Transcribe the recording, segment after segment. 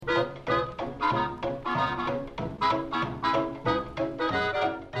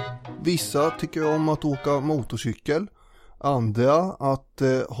Vissa tycker om att åka motorcykel, andra att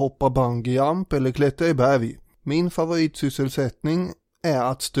hoppa bungyjump eller klättra i berg. Min favoritsysselsättning är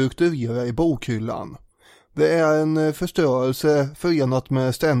att strukturera i bokhyllan. Det är en förstörelse förenat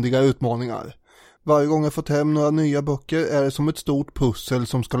med ständiga utmaningar. Varje gång jag fått hem några nya böcker är det som ett stort pussel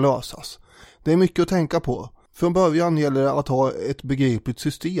som ska lösas. Det är mycket att tänka på. Från början gäller det att ha ett begripligt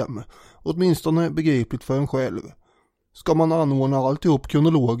system, åtminstone begripligt för en själv. Ska man anordna alltihop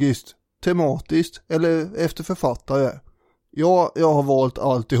kronologiskt, tematiskt eller efter författare? Ja, jag har valt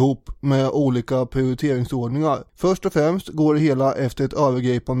alltihop med olika prioriteringsordningar. Först och främst går det hela efter ett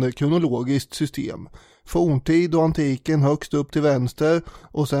övergripande kronologiskt system. Forntid och antiken högst upp till vänster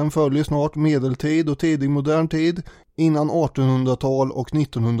och sen följer snart medeltid och tidig modern tid innan 1800-tal och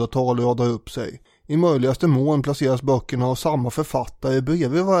 1900-tal radar upp sig. I möjligaste mån placeras böckerna av samma författare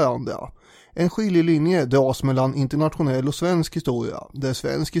bredvid varandra. En skiljelinje dras mellan internationell och svensk historia, där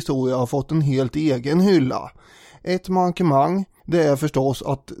svensk historia har fått en helt egen hylla. Ett mankemang, det är förstås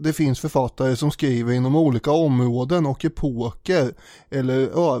att det finns författare som skriver inom olika områden och epoker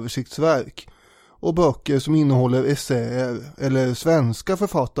eller översiktsverk. Och böcker som innehåller essäer eller svenska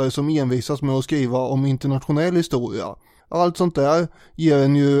författare som envisas med att skriva om internationell historia. Allt sånt där ger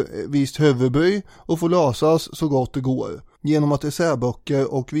en ju visst huvudbry och får lösas så gott det går genom att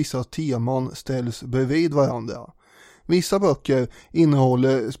essäböcker och vissa teman ställs bredvid varandra. Vissa böcker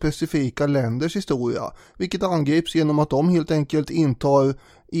innehåller specifika länders historia, vilket angrips genom att de helt enkelt intar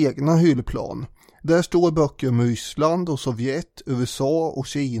egna hyllplan. Där står böcker om Ryssland och Sovjet, USA och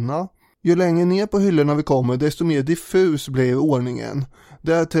Kina. Ju längre ner på hyllorna vi kommer, desto mer diffus blir ordningen.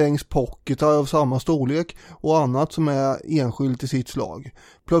 Där trängs pocketar av samma storlek och annat som är enskilt i sitt slag.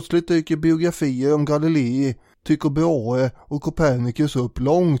 Plötsligt dyker biografier om Galilei, Tycho Brahe och Copernicus upp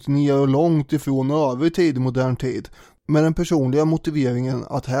långt ner och långt ifrån övrig tid i modern tid. Med den personliga motiveringen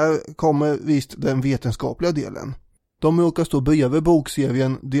att här kommer visst den vetenskapliga delen. De råkar stå bredvid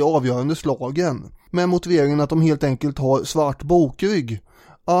bokserien De avgörande slagen, med motiveringen att de helt enkelt har svart bokrygg.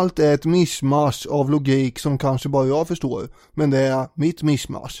 Allt är ett mischmasch av logik som kanske bara jag förstår, men det är mitt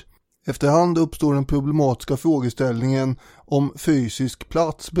mischmasch. Efterhand uppstår den problematiska frågeställningen om fysisk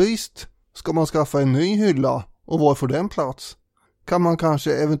platsbrist. Ska man skaffa en ny hylla och var får den plats? Kan man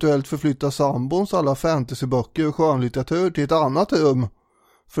kanske eventuellt förflytta sambons alla fantasyböcker och skönlitteratur till ett annat rum?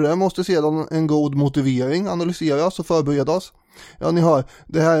 För det måste sedan en god motivering analyseras och förberedas. Ja, ni hör,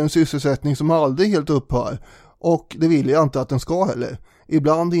 det här är en sysselsättning som aldrig helt upphör. Och det vill jag inte att den ska heller.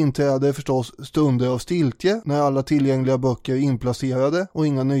 Ibland inträder förstås stunder av stiltje när alla tillgängliga böcker är inplacerade och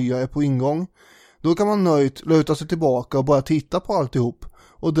inga nya är på ingång. Då kan man nöjt luta sig tillbaka och bara titta på alltihop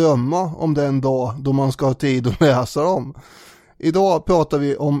och drömma om den dag då man ska ha tid att läsa dem. Idag pratar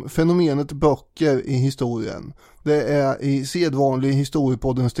vi om fenomenet böcker i historien. Det är i sedvanlig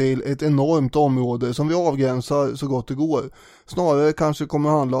historiepodden-stil ett enormt område som vi avgränsar så gott det går. Snarare kanske kommer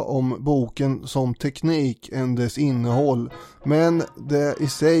handla om boken som teknik än dess innehåll. Men det i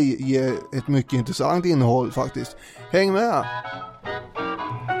sig ger ett mycket intressant innehåll faktiskt. Häng med!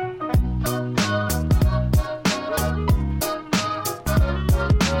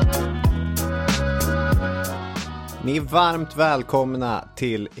 Ni är varmt välkomna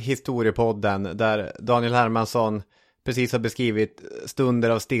till Historiepodden där Daniel Hermansson precis har beskrivit stunder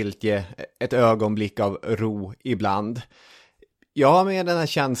av stiltje, ett ögonblick av ro ibland. Jag har med den här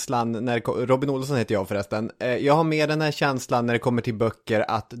känslan, Robin Olsson heter jag förresten, jag har med den här känslan när det kommer till böcker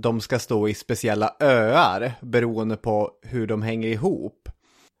att de ska stå i speciella öar beroende på hur de hänger ihop.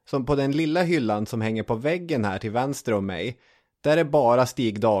 Som på den lilla hyllan som hänger på väggen här till vänster om mig. Där är bara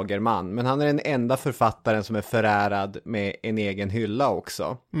Stig Dagerman, men han är den enda författaren som är förärad med en egen hylla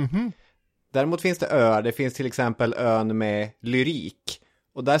också. Mm-hmm. Däremot finns det öar, det finns till exempel ön med lyrik.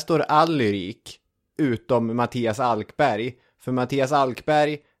 Och där står all lyrik, utom Mattias Alkberg. För Mattias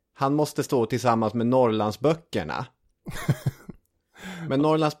Alkberg, han måste stå tillsammans med Norrlandsböckerna. Men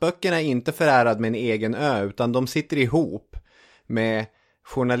Norrlandsböckerna är inte förärad med en egen ö, utan de sitter ihop med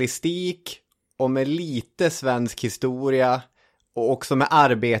journalistik och med lite svensk historia. Och också med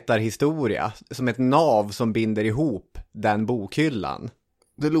arbetarhistoria, som ett nav som binder ihop den bokhyllan.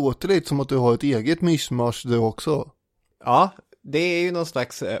 Det låter lite som att du har ett eget mischmasch du också. Ja, det är ju någon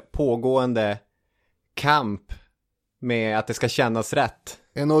slags pågående kamp med att det ska kännas rätt.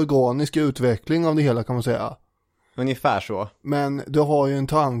 En organisk utveckling av det hela kan man säga. Ungefär så. Men du har ju en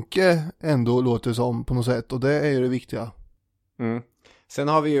tanke ändå, låter som på något sätt, och det är ju det viktiga. Mm. Sen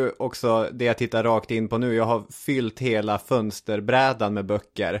har vi ju också det jag tittar rakt in på nu. Jag har fyllt hela fönsterbrädan med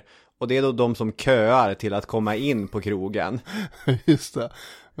böcker. Och det är då de som köar till att komma in på krogen. Just det.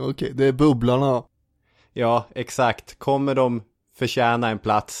 Okej, det är bubblarna. Ja, exakt. Kommer de förtjäna en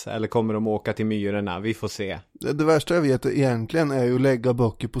plats eller kommer de åka till myrorna? Vi får se. Det värsta jag vet egentligen är ju att lägga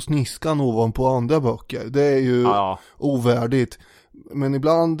böcker på sniskan ovanpå andra böcker. Det är ju ovärdigt. Men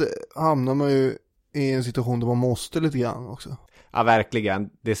ibland hamnar man ju i en situation där man måste lite grann också. Ja, verkligen.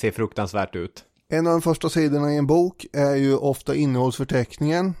 Det ser fruktansvärt ut. En av de första sidorna i en bok är ju ofta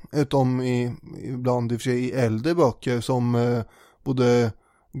innehållsförteckningen. Utom ibland i och för sig i äldre böcker som både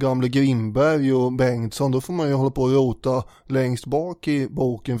gamle Grimberg och Bengtsson. Då får man ju hålla på och rota längst bak i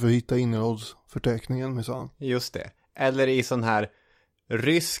boken för att hitta innehållsförteckningen. Minsann. Just det. Eller i sån här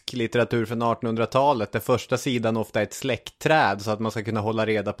rysk litteratur från 1800-talet där första sidan ofta är ett släktträd så att man ska kunna hålla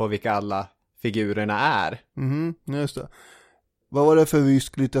reda på vilka alla figurerna är. Just det. Vad var det för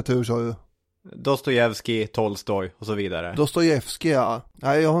rysk litteratur sa du? Dostojevskij, Tolstoj och så vidare. Dostojevskij, ja.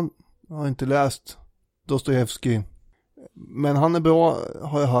 Nej, jag har inte läst Dostojevskij. Men han är bra,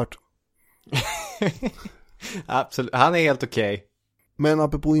 har jag hört. Absolut, han är helt okej. Men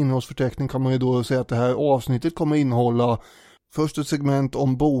apropå innehållsförteckning kan man ju då säga att det här avsnittet kommer innehålla först ett segment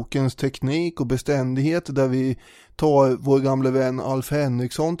om bokens teknik och beständighet där vi tar vår gamla vän Alf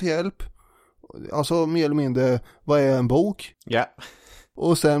Henriksson till hjälp. Alltså mer eller mindre, vad är en bok? Ja.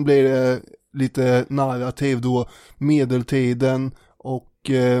 Och sen blir det lite narrativ då, medeltiden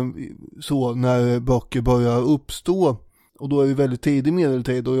och så när böcker börjar uppstå. Och då är vi väldigt tidig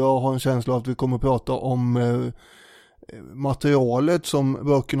medeltid och jag har en känsla av att vi kommer att prata om materialet som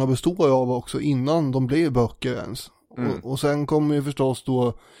böckerna består av också innan de blir böcker ens. Och sen kommer ju förstås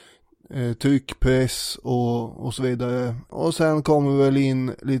då tryckpress och så vidare. Och sen kommer vi väl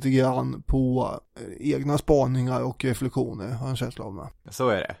in lite grann på egna spaningar och reflektioner, har en känsla av mig. Så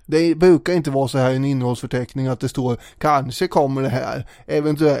är det. Det brukar inte vara så här i en innehållsförteckning att det står kanske kommer det här,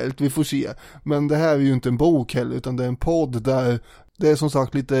 eventuellt, vi får se. Men det här är ju inte en bok heller utan det är en podd där det är som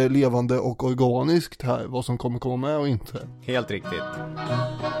sagt lite levande och organiskt här vad som kommer komma med och inte. Helt riktigt.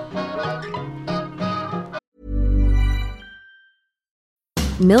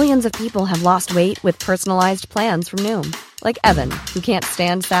 Millions of people have lost weight with personalized plans from Noom. Like Evan, who can't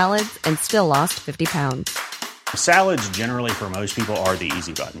stand salads and still lost 50 pounds. Salads generally for most people are the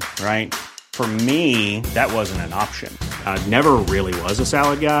easy button, right? For me, that wasn't an option. I never really was a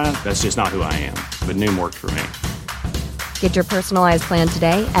salad guy. That's just not who I am. But Noom worked for me. Get your personalized plan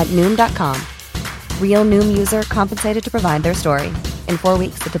today at Noom.com. Real Noom user compensated to provide their story. In 4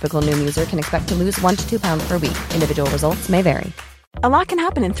 weeks, the typical Noom user can expect to lose 1 to 2 pounds per week. Individual results may vary. A lot can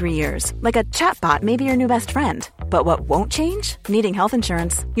happen in 3 years, like a chatbot may be your new best friend. But what won't change? Needing health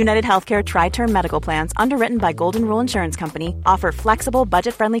insurance. United Healthcare Tri-Term Medical Plans, underwritten by Golden Rule Insurance Company, offer flexible,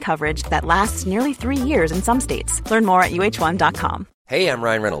 budget-friendly coverage that lasts nearly 3 years in some states. Learn more at uh1.com. Hey, I'm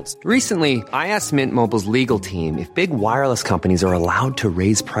Ryan Reynolds. Recently, I asked Mint Mobile's legal team if big wireless companies are allowed to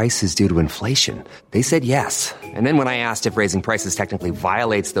raise prices due to inflation. They said yes. And then when I asked if raising prices technically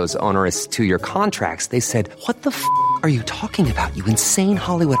violates those onerous 2-year contracts, they said, what the f*** are you talking about, you insane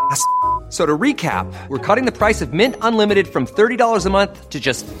Hollywood ass? So to recap, we're cutting the price of Mint Unlimited from $30 a month to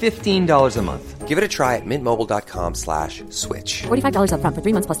just $15 a month. Give it a try at mintmobile.com/switch. $45 up front for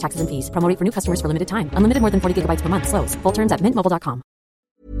 3 months plus taxes and fees. Promo rate for new customers for limited time. Unlimited more than 40 gigabytes per month. Slows full terms at mintmobile.com.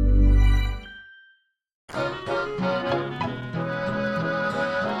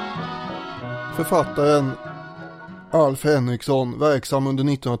 Författaren Alf Henriksson, verksam under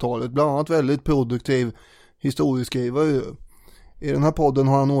 1900-talet, bland annat väldigt produktiv historieskrivare. I den här podden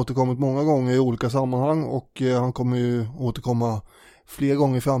har han återkommit många gånger i olika sammanhang och han kommer ju återkomma fler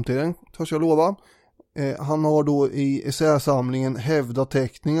gånger i framtiden, törs jag lova. Han har då i essäsamlingen Hävda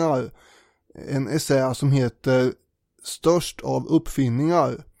teckningar en essä som heter Störst av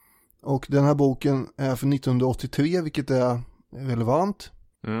uppfinningar. Och den här boken är för 1983, vilket är relevant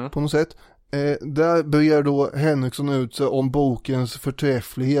på något sätt. Där börjar då Henriksson ut sig om bokens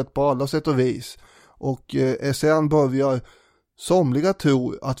förträfflighet på alla sätt och vis. Och essän börjar: somliga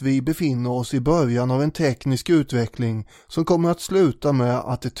tror att vi befinner oss i början av en teknisk utveckling som kommer att sluta med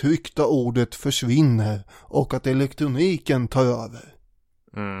att det tryckta ordet försvinner och att elektroniken tar över.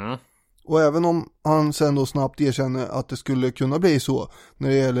 Och även om han sen då snabbt erkänner att det skulle kunna bli så när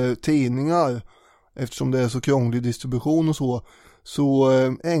det gäller tidningar, eftersom det är så krånglig distribution och så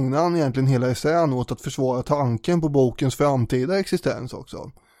ägnar han egentligen hela essän åt att försvara tanken på bokens framtida existens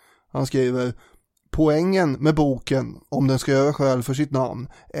också. Han skriver: poängen med boken, om den ska göra skäl för sitt namn,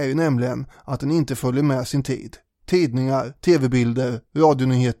 är ju nämligen att den inte följer med sin tid. Tidningar, tv-bilder,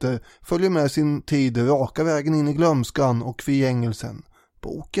 radionyheter följer med sin tid raka vägen in i glömskan och förgängelsen.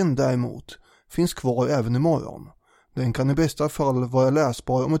 Boken däremot finns kvar även imorgon. Den kan i bästa fall vara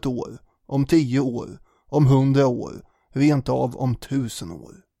läsbar om 1 år, om 10 år, om 100 år, rent av om 1000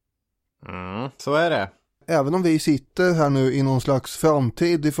 år. Så är det. Även om vi sitter här nu i någon slags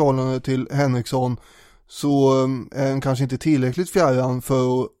framtid i förhållande till Henriksson, så är den kanske inte tillräckligt fjärran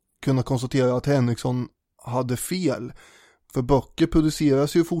för att kunna konstatera att Henriksson hade fel. För böcker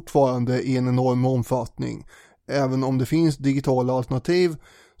produceras ju fortfarande i en enorm omfattning. Även om det finns digitala alternativ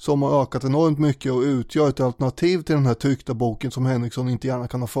som har ökat enormt mycket och utgör ett alternativ till den här tryckta boken som Henriksson inte gärna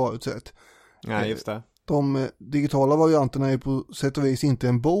kan ha förutsett. Ja, just det. De digitala varianterna är på sätt och vis inte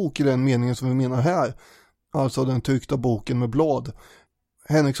en bok i den meningen som vi menar här. Alltså den tryckta boken med blad.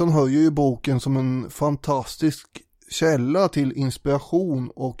 Henriksson höjer ju boken som en fantastisk källa till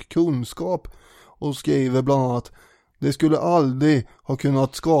inspiration och kunskap och skriver bland annat: det skulle aldrig ha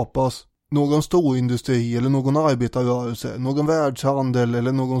kunnat skapas någon storindustri eller någon arbetarrörelse, någon världshandel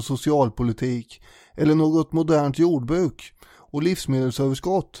eller någon socialpolitik eller något modernt jordbruk och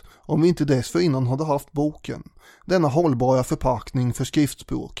livsmedelsöverskott om vi inte dessförinnan hade haft boken. Denna hållbara förpackning för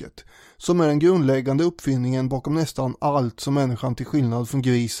skriftspråket, som är den grundläggande uppfinningen bakom nästan allt som människan till skillnad från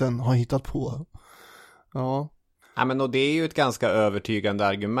grisen har hittat på. Ja. Ja, men och det är ju ett ganska övertygande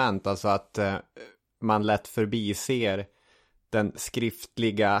argument, alltså att man lätt förbiser den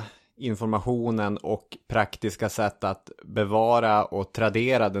skriftliga informationen och praktiska sätt att bevara och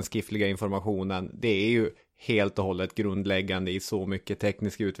tradera den skriftliga informationen. Det är ju helt och hållet grundläggande i så mycket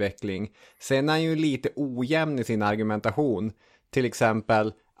teknisk utveckling. Sen är han ju lite ojämn i sin argumentation. Till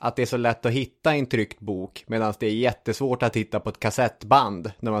exempel att det är så lätt att hitta en tryckt bok medan det är jättesvårt att hitta på ett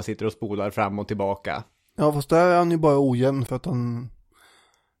kassettband när man sitter och spolar fram och tillbaka. Ja, fast där är han ju bara ojämn för att han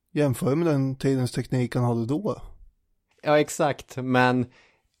jämför med den tidens teknik han hade då. Ja, exakt. Men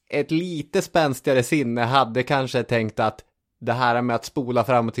ett lite spänstigare sinne hade kanske tänkt att det här med att spola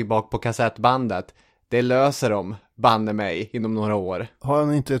fram och tillbaka på kassettbandet, det löser de, banne mig, inom några år. Har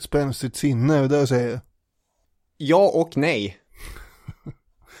han inte ett spänstigt sinne, är det jag säger? Ja och nej.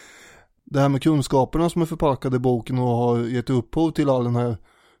 Det här med kunskaperna som är förpackade i boken och har gett upphov till all den här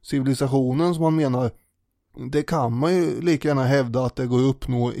civilisationen som man menar, det kan man ju lika gärna hävda att det går att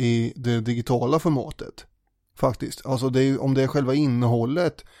uppnå i det digitala formatet. Faktiskt. Alltså om det är själva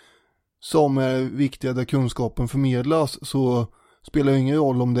innehållet som är viktiga där kunskapen förmedlas, så spelar det ingen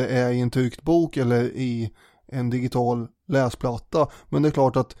roll om det är i en tryckt bok eller i en digital läsplatta. Men det är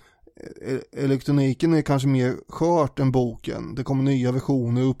klart att elektroniken är kanske mer skört än boken. Det kommer nya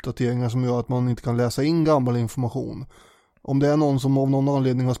versioner och uppdateringar som gör att man inte kan läsa in gammal information. Om det är någon som av någon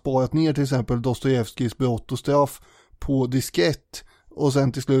anledning har sparat ner till exempel Dostojevskijs Brott och straff på diskett och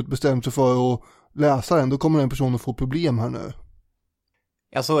sen till slut bestämt sig för att läsa den, då kommer den personen få problem här nu.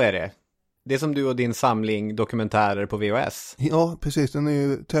 Ja, så är det. Det är som du och din samling dokumentärer på VHS. Ja, precis. Den är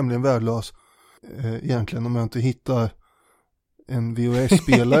ju tämligen värdelös egentligen om jag inte hittar en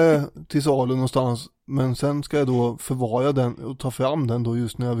VHS-spelare till salen någonstans. Men sen ska jag då förvara den och ta fram den då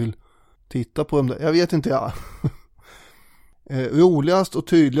just när jag vill titta på dem där. Jag vet inte, ja. Roligast och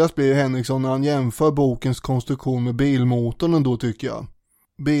tydligast blir Henriksson när han jämför bokens konstruktion med bilmotorn ändå, tycker jag.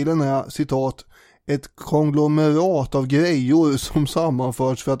 Bilen är, citat, ett konglomerat av grejor som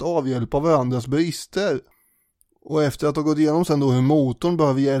sammanförts för att avhjälpa varandras brister. Och efter att ha gått igenom sen då hur motorn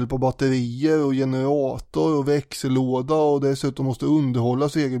behöver hjälp av batterier och generator och växellåda och dessutom måste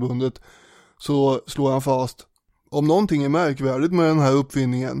underhållas regelbundet, så slår han fast: om någonting är märkvärdigt med den här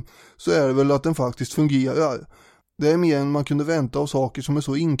uppfinningen så är det väl att den faktiskt fungerar. Det är mer än man kunde vänta av saker som är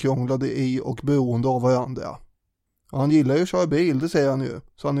så inkrånglade i och beroende av varandra. Ja, han gillar ju att köra bil, det säger han ju.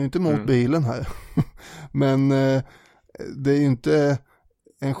 Så han är ju inte emot bilen här. Men det är ju inte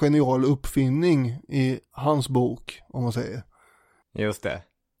en genial uppfinning i hans bok, om man säger. Just det.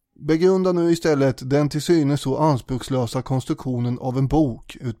 Begrunda nu istället den till synes så anspråkslösa konstruktionen av en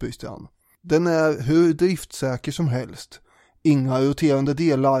bok, utbrister han. Den är hur driftsäker som helst. Inga roterande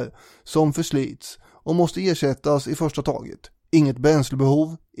delar som förslits och måste ersättas i första taget. Inget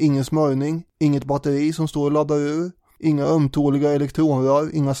bränslebehov, ingen smörjning, inget batteri som står och laddar ur, inga ömtåliga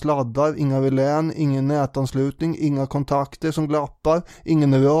elektronrör, inga sladdar, inga relän, ingen nätanslutning, inga kontakter som glappar,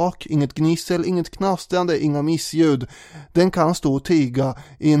 ingen rök, inget gnissel, inget knastrande, inga missljud. Den kan stå och tiga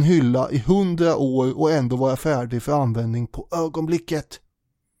i en hylla i 100 år och ändå vara färdig för användning på ögonblicket.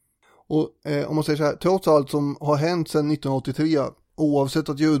 Och om man säger så här, trots allt som har hänt sedan 1983, oavsett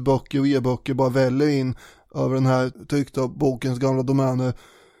att ljudböcker och e-böcker bara väller in över den här tryckta bokens gamla domäner,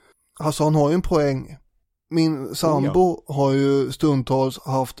 alltså han har ju en poäng. Min sambo har ju stundtals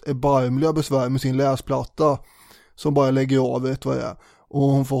haft erbarmliga besvär med sin läsplatta som bara lägger av, vet vad det är. Och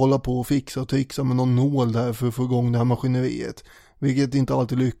hon får hålla på och fixa och trixa med någon nål där för att få igång det här maskineriet, vilket inte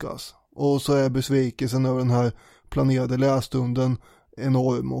alltid lyckas. Och så är besvikelsen över den här planerade lässtunden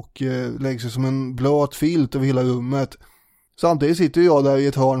enorm och lägger sig som en blöt filt över hela rummet. Samtidigt sitter jag där i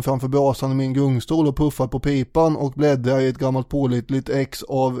ett hörn framför brasan i min gungstol och puffar på pipan och bläddrar i ett gammalt pålitligt ex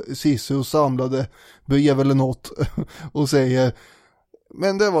av Cissos samlade brev eller något och säger,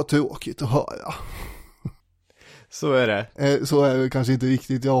 men det var tråkigt att höra. Så är det. Så är det kanske inte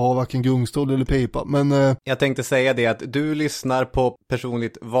riktigt, jag har varken gungstol eller pipa, men... Jag tänkte säga det att du lyssnar på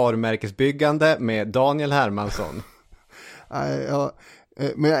personligt varumärkesbyggande med Daniel Hermansson. Nej,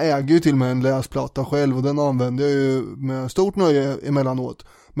 men jag äger ju till och med en läsplatta själv och den använder jag ju med stort nöje emellanåt.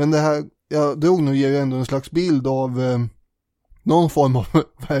 Men det här jag drog nu ger ju ändå en slags bild av någon form av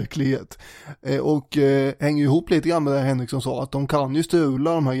verklighet. Och hänger ihop lite grann med det Henriksson sa, att de kan ju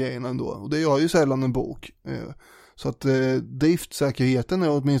strula de här grejerna ändå. Och det gör ju sällan en bok. Så att driftsäkerheten är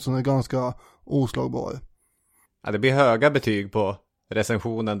åtminstone ganska oslagbar. Ja, det blir höga betyg på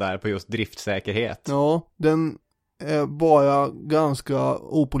recensionen där på just driftsäkerhet. Ja, den är bara ganska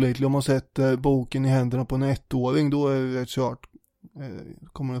opålitlig om man sätter boken i händerna på en 1-åring. Då är det rätt kört.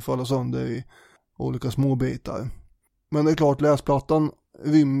 Kommer den falla sönder i olika små bitar. Men det är klart, läsplattan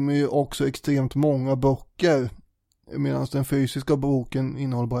rymmer ju också extremt många böcker, medan den fysiska boken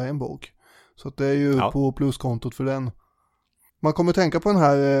innehåller bara en bok. Så att det är ju på pluskontot för den. Man kommer tänka på den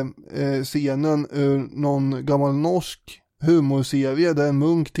här scenen ur någon gammal norsk humorserie där en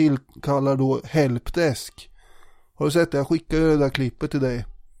munk tillkallar då Helpdesk. Har du sett det? Jag skickade det där klippet till dig.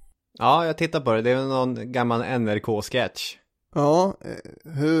 Ja, jag tittar på det. Det är någon gammal NRK-sketch. Ja,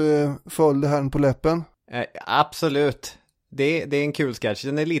 hur föll det här på läppen? Absolut. Det är en kul sketch.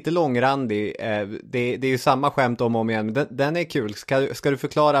 Den är lite långrandig. Det är ju samma skämt om och om igen. Men den är kul. Ska du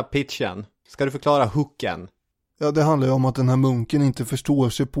förklara pitchen? Ska du förklara hooken? Ja, det handlar ju om att den här munken inte förstår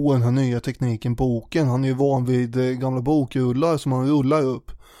sig på den här nya tekniken boken. Han är ju van vid gamla bokrullar som han rullar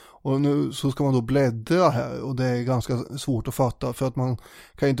upp. Och nu så ska man då bläddra här och det är ganska svårt att fatta för att man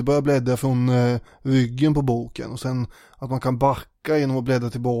kan inte börja bläddra från ryggen på boken och sen att man kan backa genom att bläddra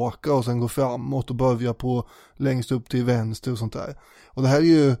tillbaka och sen gå framåt och börja på längst upp till vänster och sånt där. Och det här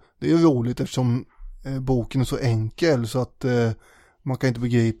är ju roligt eftersom boken är så enkel så att man kan inte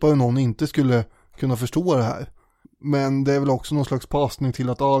begripa hur någon inte skulle kunna förstå det här. Men det är väl också någon slags passning till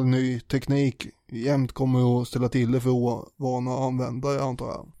att all ny teknik jämt kommer att ställa till det för ovana användare, antar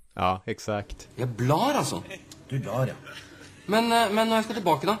jag. Ja, exakt. Jag blar alltså. Du blar, ja. Men när jag ska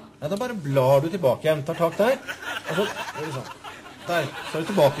tillbaka då? Ja, då bara blar du tillbaka. Jag tar tag där. Och så är det så. Där, så är du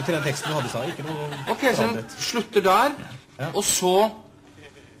tillbaka till den texten du hade sagt. Okej, sen slutter där. Ja. Och så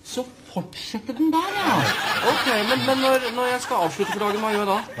fortsätter den där, ja. Okej, men när jag ska avsluta för dagen, vad gör jag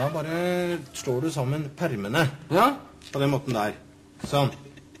då? Ja, bara slår du sammen permene. Ja? På den måten där. Sånn.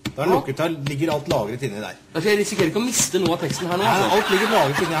 Da lukket her, ligger alt lagret inne der. Jag riskerar inte att missa något av texten här nu. Ja, allt ligger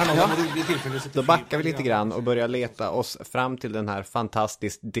lagret inne här nu. Ja. Då backar vi lite grann och börjar leta oss fram till den här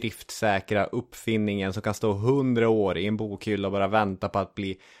fantastiskt driftsäkra uppfinningen som kan stå 100 år i en bokhylla och bara vänta på att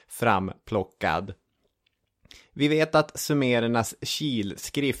bli framplockad. Vi vet att sumerernas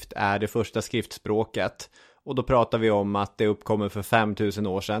kilskrift är det första skriftspråket och då pratar vi om att det uppkommer för 5000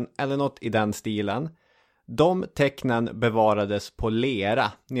 år sedan eller något i den stilen. De tecknen bevarades på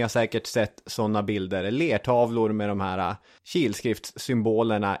lera. Ni har säkert sett sådana bilder. Lertavlor med de här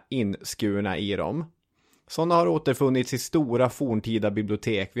kilskriftssymbolerna inskurna i dem. Sådana har återfunnits i stora forntida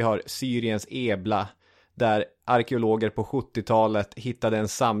bibliotek. Vi har Syriens Ebla, där arkeologer på 70-talet hittade en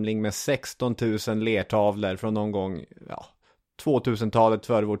samling med 16 000 lertavlor från någon gång 2000-talet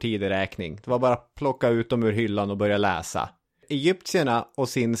före vår tideräkning. Det var bara att plocka ut dem ur hyllan och börja läsa. Egyptierna å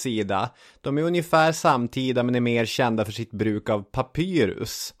sin sida, de är ungefär samtida men är mer kända för sitt bruk av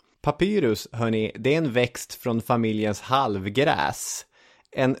papyrus. Papyrus, hörni, det är en växt från familjens halvgräs.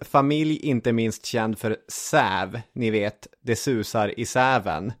 En familj inte minst känd för säv, ni vet, det susar i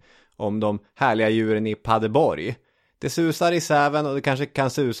säven, om de härliga djuren i Paderborg. Det susar i säven och det kanske kan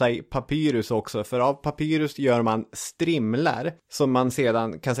susa i papyrus också, för av papyrus gör man strimlar som man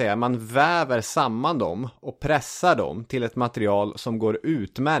sedan kan säga, man väver samman dem och pressar dem till ett material som går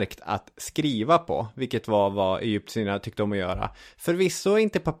utmärkt att skriva på, vilket var vad egyptierna tyckte om att göra. Förvisso är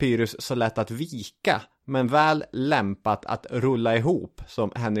inte papyrus så lätt att vika, men väl lämpat att rulla ihop,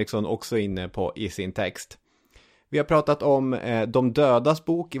 som Henriksson också är inne på i sin text. Vi har pratat om De dödas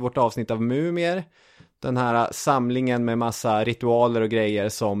bok i vårt avsnitt av Mumier. Den här samlingen med massa ritualer och grejer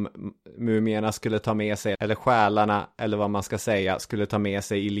som mumierna skulle ta med sig, eller själarna, eller vad man ska säga, skulle ta med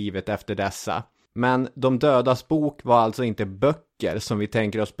sig i livet efter dessa. Men De dödas bok var alltså inte böcker som vi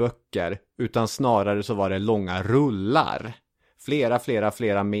tänker oss böcker, utan snarare så var det långa rullar.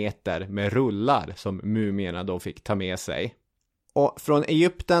 Flera meter med rullar som mumierna då fick ta med sig. Och från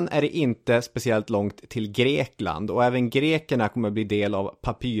Egypten är det inte speciellt långt till Grekland, och även grekerna kommer bli del av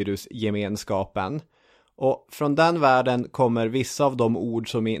papyrusgemenskapen. Och från den världen kommer vissa av de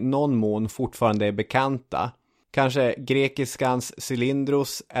ord som i någon mån fortfarande är bekanta. Kanske grekiskans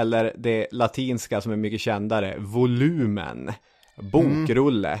cylindros eller det latinska som är mycket kändare, volumen,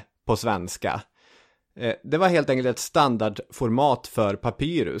 bokrulle på svenska. Det var helt enkelt ett standardformat för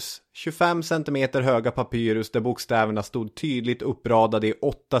papyrus. 25 cm höga papyrus där bokstäverna stod tydligt uppradade i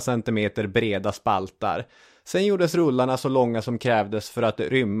 8 cm breda spaltar. Sen gjordes rullarna så långa som krävdes för att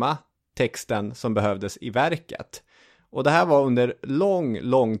rymma texten som behövdes i verket. Och det här var under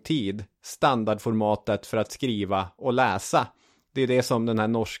lång tid standardformatet för att skriva och läsa. Det är det som den här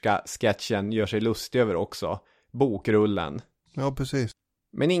norska sketchen gör sig lustig över också. Bokrullen. Ja, precis.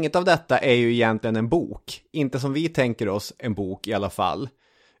 Men inget av detta är ju egentligen en bok. Inte som vi tänker oss en bok i alla fall.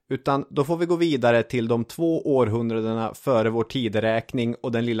 Utan då får vi gå vidare till de 2 århundradena före vår tideräkning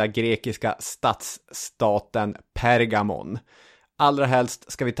och den lilla grekiska stadsstaten Pergamon. Allra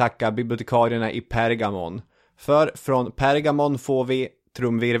helst ska vi tacka bibliotekarierna i Pergamon. För från Pergamon får vi,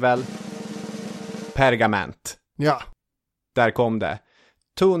 trumvirvel, pergament. Ja. Där kom det.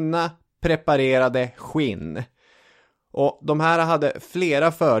 Tunna, preparerade skinn. Och de här hade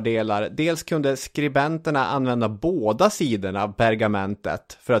flera fördelar. Dels kunde skribenterna använda båda sidorna av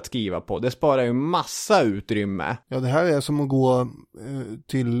pergamentet för att skriva på. Det sparar ju massa utrymme. Ja, det här är som att gå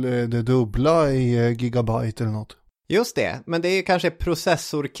till det dubbla i gigabyte eller något. Just det, men det är kanske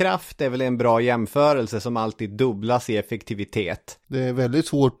processorkraft är väl en bra jämförelse som alltid dubblas i effektivitet. Det är väldigt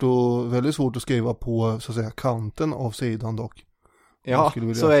svårt att skriva på så att säga kanten av sidan dock. Ja,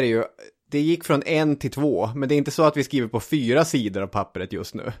 så är det ju. Det gick från 1 till 2, men det är inte så att vi skriver på 4 sidor av pappret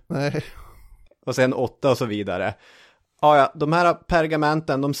just nu. Nej. Och sen 8 och så vidare. Ja, de här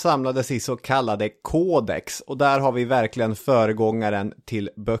pergamenten de samlades i så kallade kodex och där har vi verkligen föregångaren till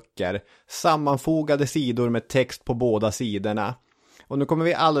böcker. Sammanfogade sidor med text på båda sidorna. Och nu kommer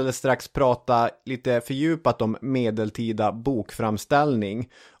vi alldeles strax prata lite fördjupat om medeltida bokframställning.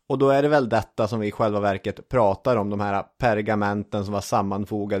 Och då är det väl detta som vi i själva verket pratar om, de här pergamenten som var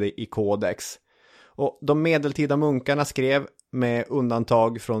sammanfogade i kodex. Och de medeltida munkarna skrev, med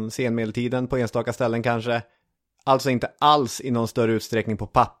undantag från senmedeltiden på enstaka ställen kanske, alltså inte alls i någon större utsträckning på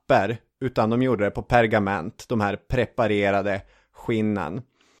papper, utan de gjorde det på pergament, de här preparerade skinnen.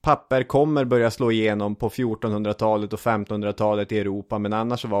 Papper kommer börja slå igenom på 1400-talet och 1500-talet i Europa, men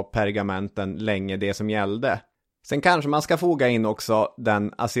annars var pergamenten länge det som gällde. Sen kanske man ska foga in också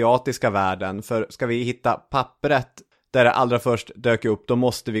den asiatiska världen, för ska vi hitta pappret där det allra först dök upp, då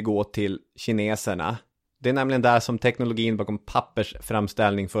måste vi gå till kineserna. Det är nämligen där som teknologin bakom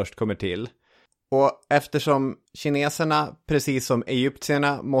pappersframställning först kommer till. Och eftersom kineserna, precis som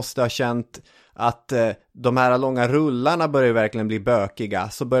egyptierna, måste ha känt att de här långa rullarna börjar verkligen bli bökiga,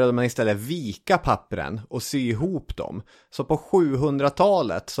 så började man istället vika pappren och sy ihop dem. Så på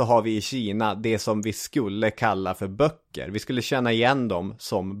 700-talet så har vi i Kina det som vi skulle kalla för böcker. Vi skulle känna igen dem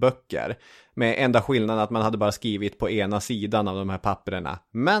som böcker. Med enda skillnaden att man hade bara skrivit på ena sidan av de här papperna.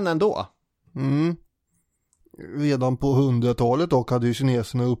 Men ändå. Redan på 100-talet dock hade ju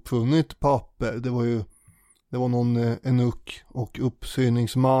kineserna uppfunnit papper. Det var någon enuck och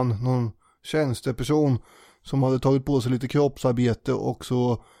uppsyningsman, någon tjänsteperson som hade tagit på sig lite kroppsarbete och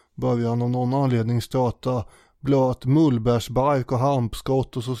så började han av någon anledning stöta blöt mullbärsbark och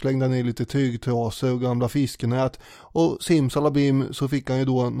hampskott och så slängde han ner lite tygtrasor och gamla fiskenät och simsalabim så fick han ju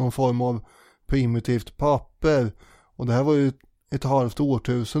då någon form av primitivt papper och det här var ju ett halvt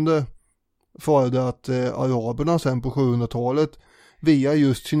årtusende före det att araberna sen på 700-talet via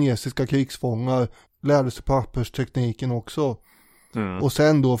just kinesiska krigsfångar lärde sig papperstekniken också. Och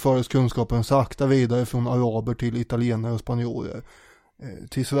sen då fördes kunskapen sakta vidare från araber till italienare och spanjorer.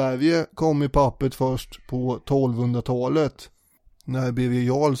 Till Sverige kom ju pappret först på 1200-talet när Birger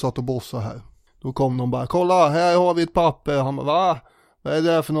Jarl satt och bossade här. Då kom de bara, kolla här har vi ett papper. Han bara, va? Vad är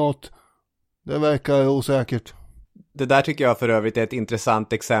det för något? Det verkar osäkert. Det där tycker jag för övrigt är ett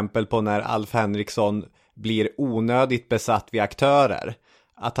intressant exempel på när Alf Henriksson blir onödigt besatt vid aktörer.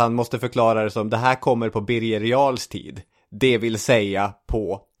 Att han måste förklara det som, det här kommer på Birger Jarls tid. Det vill säga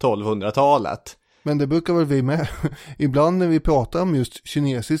på 1200-talet. Men det brukar väl vi med. Ibland när vi pratar om just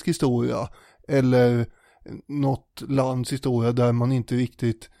kinesisk historia eller något lands historia där man inte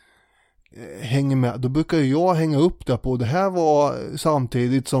riktigt hänger med. Då brukar jag hänga upp där på det här var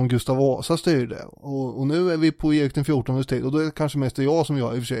samtidigt som Gustav Vasa styrde. Och nu är vi på Erik den 14:s tid och då är det kanske mest jag som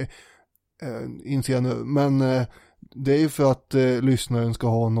gör i och för sig. Inser jag nu. Men det är ju för att lyssnaren ska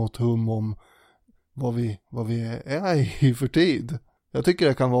ha något hum om vad vi är i för tid. Jag tycker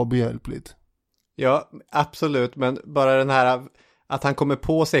det kan vara behjälpligt. Ja, absolut. Men bara den här att han kommer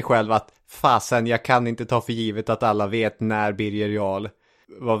på sig själv att fasen, jag kan inte ta för givet att alla vet när Birger Jarl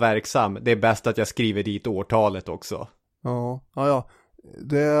var verksam. Det är bäst att jag skriver dit årtalet också. Ja.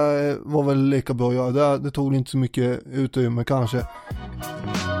 Det var väl lika bra att göra. Det tog inte så mycket utrymme kanske.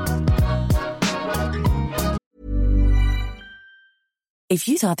 If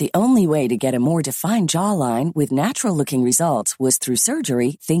you thought the only way to get a more defined jawline with natural-looking results was through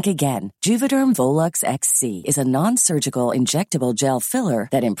surgery, think again. Juvederm Volux XC is a non-surgical injectable gel filler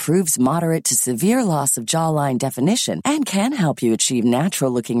that improves moderate to severe loss of jawline definition and can help you achieve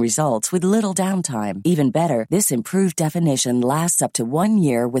natural-looking results with little downtime. Even better, this improved definition lasts up to 1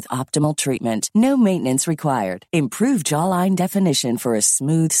 year with optimal treatment. No maintenance required. Improve jawline definition for a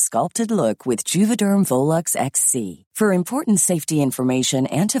smooth, sculpted look with Juvederm Volux XC. For important safety information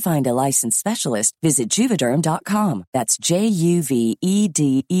and to find a licensed specialist, visit Juvederm.com. That's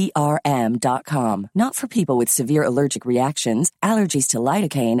Juvederm.com. Not for people with severe allergic reactions, allergies to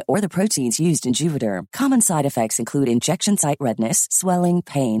lidocaine, or the proteins used in Juvederm. Common side effects include injection site redness, swelling,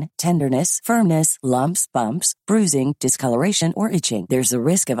 pain, tenderness, firmness, lumps, bumps, bruising, discoloration, or itching. There's a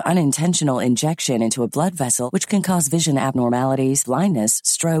risk of unintentional injection into a blood vessel, which can cause vision abnormalities, blindness,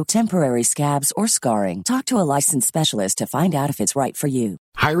 stroke, temporary scabs, or scarring. Talk to a licensed specialist to find out if it's right for you.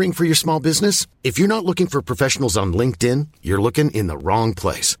 Hiring for your small business? If you're not looking for professionals on LinkedIn, you're looking in the wrong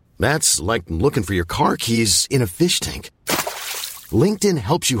place. That's like looking for your car keys in a fish tank. LinkedIn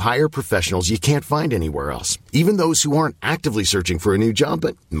helps you hire professionals you can't find anywhere else, even those who aren't actively searching for a new job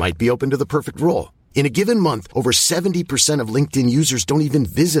but might be open to the perfect role. In a given month, over 70% of LinkedIn users don't even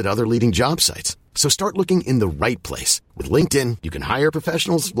visit other leading job sites. So start looking in the right place. With LinkedIn, you can hire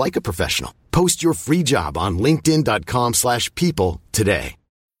professionals like a professional. Post your free job on linkedin.com/people today.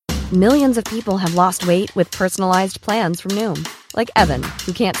 Millions of people have lost weight with personalized plans from Noom. Like Evan,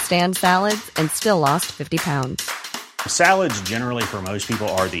 who can't stand salads and still lost 50 pounds. Salads generally for most people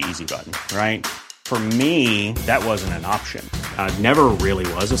are the easy button, right? For me, that wasn't an option. I never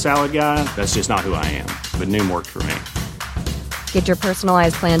really was a salad guy. That's just not who I am. But Noom worked for me. Get your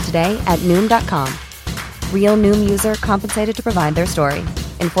personalized plan today at Noom.com. Real Noom user compensated to provide their story.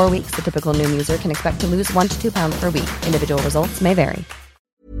 In 4 weeks, the typical Noom user can expect to lose 1 to 2 pounds per week. Individual results may vary.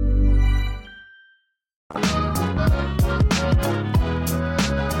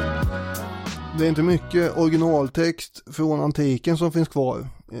 Det är inte mycket originaltext från antiken som finns kvar.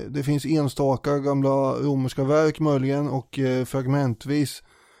 Det finns enstaka gamla romerska verk möjligen och fragmentvis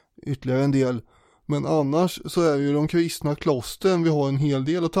ytterligare en del. Men annars så är det ju de kristna klostren vi har en hel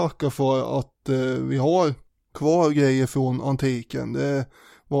del att tacka för att vi har kvar grejer från antiken. Det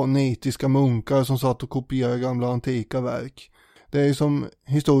var nitiska munkar som satt och kopierade gamla antika verk. Det är ju som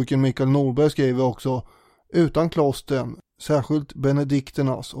historikern Mikael Norberg skriver också, utan klostren, särskilt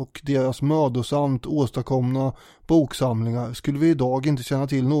benedikternas och deras mödosamt åstadkomna boksamlingar, skulle vi idag inte känna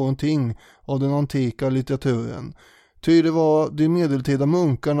till någonting av den antika litteraturen. Ty det var de medeltida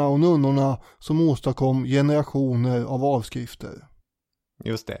munkarna och nunnorna som åstadkom generationer av avskrifter.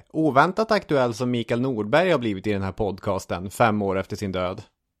 Just det. Oväntat aktuell som Mikael Norberg har blivit i den här podcasten 5 år efter sin död.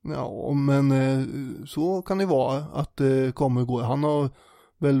 Ja, men så kan det vara att det kommer gå. Han har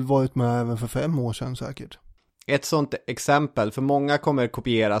väl varit med även för 5 år sedan säkert. Ett sånt exempel, för många kommer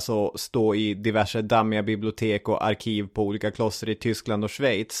kopieras och stå i diverse dammiga bibliotek och arkiv på olika kloster i Tyskland och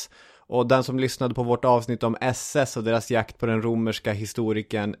Schweiz. Och den som lyssnade på vårt avsnitt om SS och deras jakt på den romerska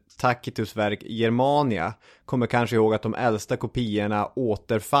historikern Tacitus verk Germania kommer kanske ihåg att de äldsta kopiorna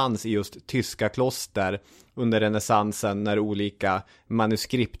återfanns i just tyska kloster under renässansen när olika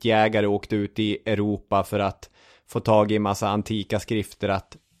manuskriptjägare åkte ut i Europa för att få tag i en massa antika skrifter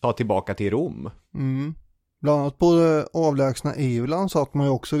att ta tillbaka till Rom. Bland annat på det avlägsna Irland satt man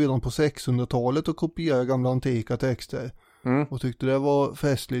ju också redan på 600-talet och kopierade gamla antika texter och tyckte det var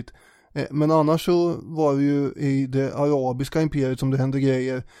festligt. Men annars så var det ju i det arabiska imperiet som det hände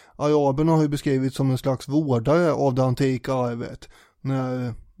grejer. Araberna har ju beskrivits som en slags vårdare av det antika arvet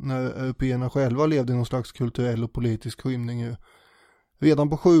när européerna själva levde i någon slags kulturell och politisk skymning. Redan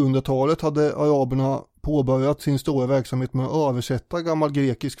på 700-talet hade araberna påbörjat sin stora verksamhet med att översätta gammal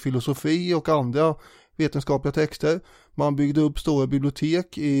grekisk filosofi och andra vetenskapliga texter. Man byggde upp stora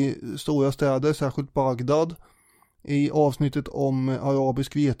bibliotek i stora städer, särskilt Bagdad. I avsnittet om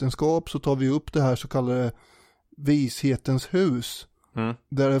arabisk vetenskap så tar vi upp det här så kallade vishetens hus.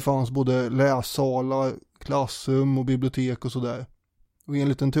 Där det fanns både lässalar, klassrum och bibliotek och sådär. Och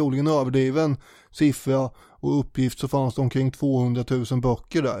enligt en troligen överdriven siffra och uppgift så fanns det omkring 200 000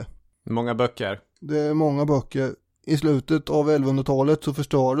 böcker där. Många böcker. Det är många böcker. I slutet av 1100-talet så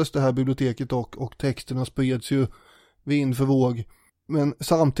förstördes det här biblioteket och texterna spreds ju vind för våg. Men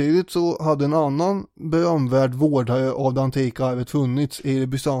samtidigt så hade en annan berömvärd vårdare av det antika arvet funnits i det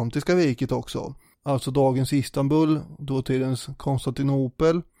bysantiska riket också. alltså dagens Istanbul, dåtidens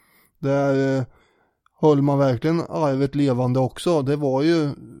Konstantinopel. Där höll man verkligen arvet levande också. Det var ju,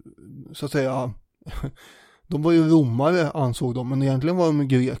 så att säga, de var ju romare ansåg de, men egentligen var de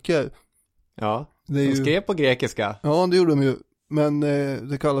greker. Ja, de skrev på grekiska. Ja, det gjorde de ju. Men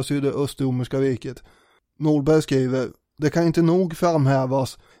det kallas ju det östromerska riket. Nordberg skriver: det kan inte nog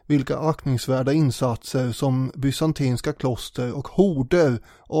framhävas vilka aktningsvärda insatser som bysantinska kloster och horder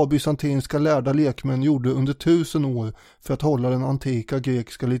av bysantinska lärda lekmän gjorde under 1000 år för att hålla den antika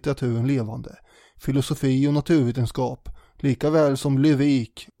grekiska litteraturen levande. Filosofi och naturvetenskap, lika väl som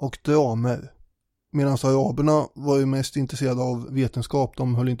lyrik och dramer. Medan araberna var ju mest intresserade av vetenskap,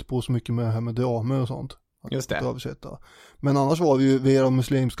 de höll inte på så mycket med det här med dramer och sånt. Just det. Översätta. Men annars var det ju via de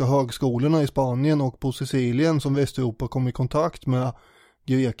muslimska högskolorna i Spanien och på Sicilien som Västeuropa kom i kontakt med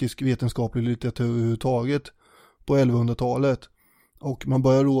grekisk vetenskaplig litteratur överhuvudtaget på 1100-talet. Och man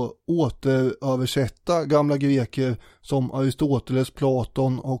började då återöversätta gamla greker som Aristoteles,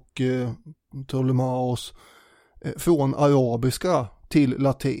 Platon och Ptolemaios från arabiska till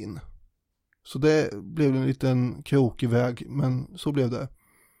latin. Så det blev en liten krokig väg, men så blev det.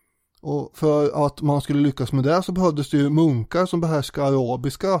 Och för att man skulle lyckas med det så behövdes det ju munkar som behärskar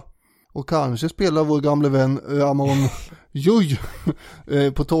arabiska. Och kanske spelar vår gamla vän Ramon Llull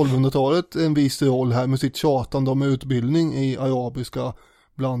på 1200-talet en viss roll här med sitt tjatande om utbildning i arabiska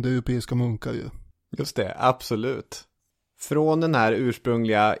bland europeiska munkar ju. Just det, absolut. Från den här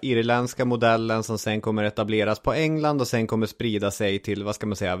ursprungliga irländska modellen som sen kommer etableras på England och sen kommer sprida sig till, vad ska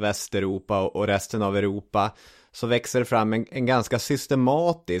man säga, Västeuropa och resten av Europa, så växer det fram en ganska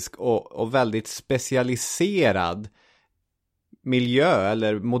systematisk och väldigt specialiserad miljö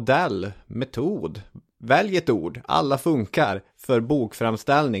eller modell, metod. Välj ett ord, alla funkar för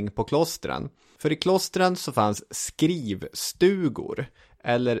bokframställning på klostren. För i klostren så fanns skrivstugor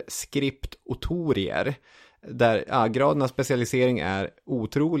eller skriptotorier där graden av specialisering är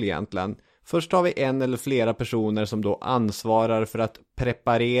otrolig egentligen. Först har vi en eller flera personer som då ansvarar för att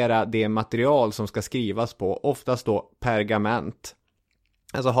preparera det material som ska skrivas på, oftast då pergament.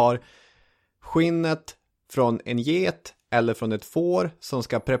 Alltså har skinnet från en get eller från ett får som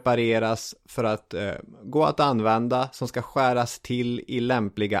ska prepareras för att gå att använda, som ska skäras till i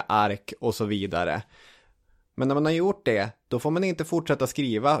lämpliga ark och så vidare. Men när man har gjort det, då får man inte fortsätta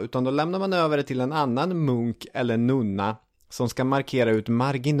skriva, utan då lämnar man över det till en annan munk eller nunna som ska markera ut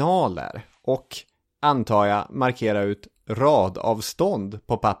marginaler och, antar jag, markera ut radavstånd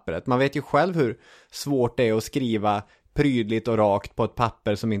på pappret. Man vet ju själv hur svårt det är att skriva prydligt och rakt på ett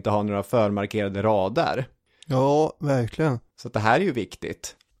papper som inte har några förmarkerade rader. Ja, verkligen. Så det här är ju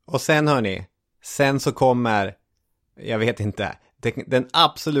viktigt. Och sen hörni, sen så kommer, jag vet inte, den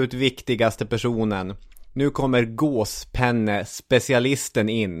absolut viktigaste personen. Nu kommer gåspenne-specialisten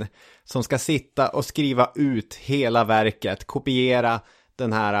in som ska sitta och skriva ut hela verket, kopiera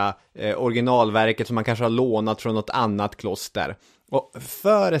den här originalverket som man kanske har lånat från något annat kloster. Och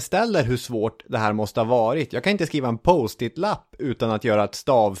föreställer hur svårt det här måste ha varit. Jag kan inte skriva en post-it-lapp utan att göra ett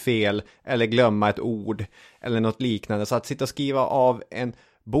stavfel eller glömma ett ord eller något liknande. Så att sitta och skriva av en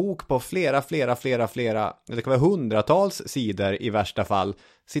bok på flera, det kan vara hundratals sidor i värsta fall.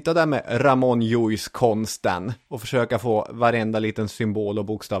 Sitta där med Ramon Llull's konsten och försöka få varenda liten symbol och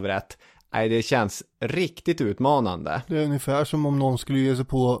bokstav rätt. Nej, det känns riktigt utmanande. Det är ungefär som om någon skulle ge sig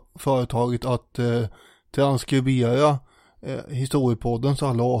på företaget att transkribera historiepoddens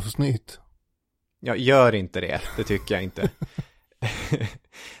alla avsnitt. Ja, gör inte det. Det tycker jag inte.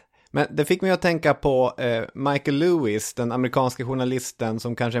 Men det fick mig att tänka på Michael Lewis, den amerikanska journalisten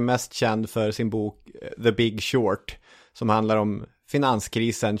som kanske är mest känd för sin bok The Big Short, som handlar om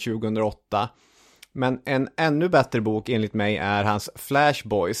finanskrisen 2008. Men en ännu bättre bok enligt mig är hans Flash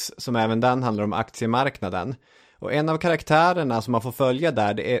Boys, som även den handlar om aktiemarknaden. Och en av karaktärerna som man får följa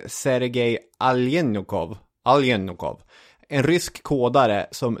där, det är Sergej Aljenukov. En rysk kodare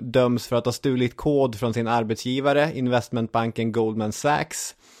som döms för att ha stulit kod från sin arbetsgivare, investmentbanken Goldman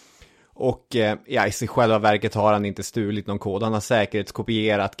Sachs. Och i sig själva verket har han inte stulit någon kod. Han har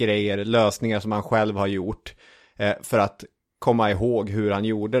säkerhetskopierat grejer, lösningar som han själv har gjort för att komma ihåg hur han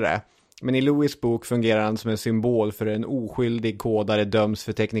gjorde det. Men i Lewis bok fungerar han som en symbol för en oskyldig kodare döms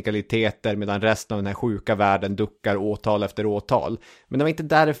för teknikaliteter medan resten av den här sjuka världen duckar åtal efter åtal. Men det var inte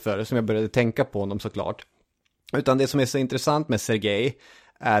därför som jag började tänka på honom såklart. Utan det som är så intressant med Sergej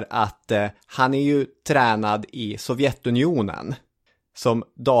är att han är ju tränad i Sovjetunionen som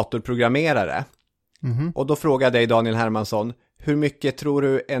datorprogrammerare. Mm-hmm. Och då frågar jag dig, Daniel Hermansson, hur mycket tror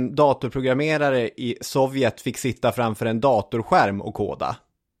du en datorprogrammerare i Sovjet fick sitta framför en datorskärm och koda?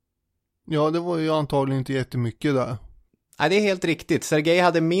 Ja, det var ju antagligen inte jättemycket där. Nej, det är helt riktigt. Sergej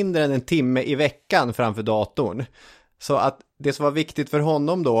hade mindre än en timme i veckan framför datorn. Så att det som var viktigt för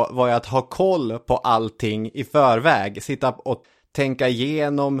honom då var ju att ha koll på allting i förväg. Sitta och tänka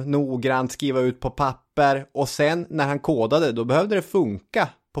igenom noggrant, skriva ut på papper. Och sen när han kodade, då behövde det funka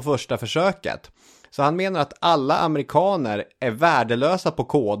på första försöket. Så han menar att alla amerikaner är värdelösa på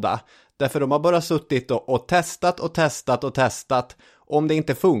koda. Därför de har bara suttit och testat. Om det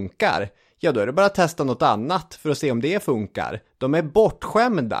inte funkar, ja då är det bara att testa något annat för att se om det funkar. De är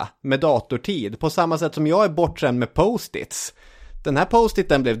bortskämda med datortid på samma sätt som jag är bortskämd med post-its. Den här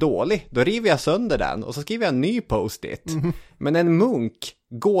post-iten blev dålig, då river jag sönder den och så skriver jag en ny post-it. Men en munk,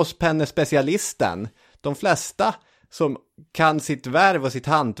 gåspennespecialisten, de flesta som kan sitt värv och sitt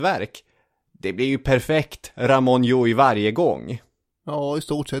hantverk, det blir ju perfekt Ramon Llull varje gång. Ja, i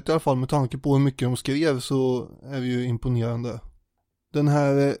stort sett i alla fall, med tanke på hur mycket de skrev så är det ju imponerande. Den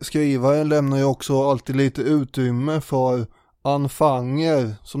här skrivaren lämnar ju också alltid lite utrymme för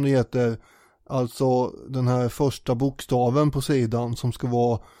anfanger, som det heter. Alltså den här första bokstaven på sidan som ska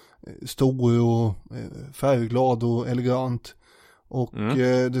vara stor och färgglad och elegant. Och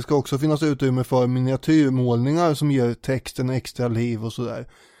det ska också finnas utrymme för miniatyrmålningar som ger texten extra liv och sådär.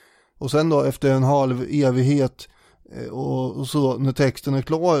 Och sen då efter en halv evighet och så när texten är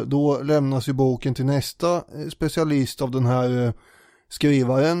klar, då lämnas ju boken till nästa specialist av den här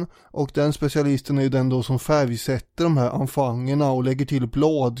skrivaren, och den specialisten är ju den då som färgsätter de här anfangerna och lägger till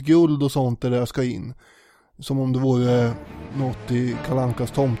bladguld och sånt där det ska in. Som om det vore något i Kalle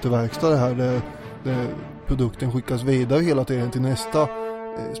Ankas tomteverkstad det här, där produkten skickas vidare hela tiden till nästa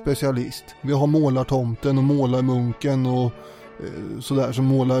specialist. Vi har målartomten och målarmunken och sådär som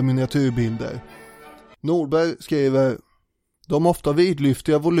målar miniatyrbilder. Nordberg skriver: de ofta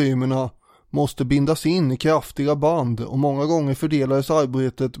vidlyftiga volymerna måste bindas in i kraftiga band och många gånger fördelades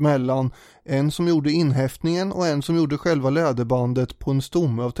arbetet mellan en som gjorde inhäftningen och en som gjorde själva läderbandet på en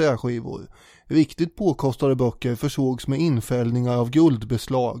stomme av träskivor. Riktigt påkostade böcker försågs med infällningar av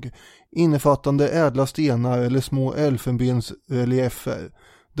guldbeslag, innefattande ädla stenar eller små elfenbensreliefer.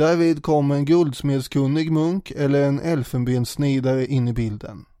 Därvid kom en guldsmedskunnig munk eller en elfenbenssnidare in i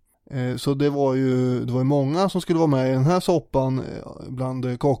bilden. Så det var ju många som skulle vara med i den här soppan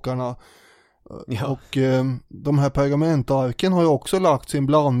bland kockarna. Ja. Och de här pergamentarken har ju också lagt sin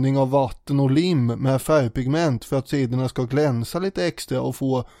blandning av vatten och lim med färgpigment för att sidorna ska glänsa lite extra och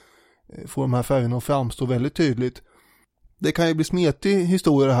få de här färgerna att framstå väldigt tydligt. Det kan ju bli smetig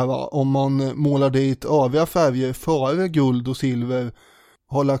historia här, va? Om man målar dit övriga färger före guld och silver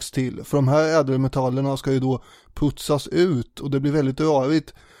har lagts till. För de här ädelmetallerna ska ju då putsas ut och det blir väldigt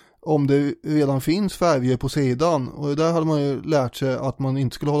rörigt om det redan finns färger på sidan. Och det där hade man ju lärt sig att man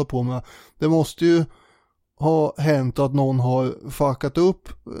inte skulle hålla på med. Det måste ju ha hänt att någon har fuckat upp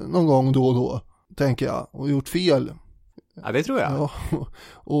någon gång då och då, tänker jag, och gjort fel. Ja, det tror jag. Ja,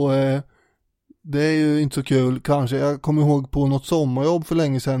 och det är ju inte så kul kanske. Jag kommer ihåg på något sommarjobb för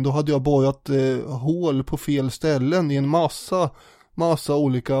länge sedan, då hade jag borrat hål på fel ställen i en massa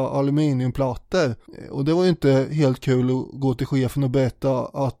olika aluminiumplattor. Och det var ju inte helt kul att gå till chefen och berätta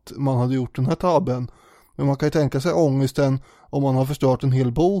att man hade gjort den här tabben. Men man kan ju tänka sig ångesten om man har förstört en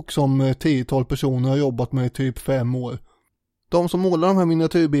hel bok som 10-tal personer har jobbat med i typ 5 år. De som målar de här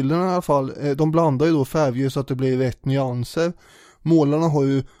miniatyrbilderna i alla fall, de blandar ju då färger så att det blir rätt nyanser. Målarna har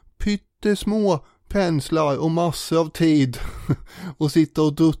ju pyttesmå penslar och massor av tid och sitta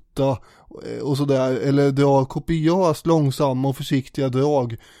och dutta och sådär, eller dra kopiöst långsamma och försiktiga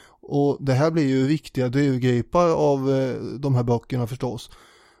drag. Och det här blir ju viktiga dyrgripar av de här böckerna förstås.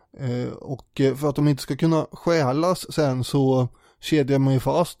 Och för att de inte ska kunna stjälas sen så kedjar man ju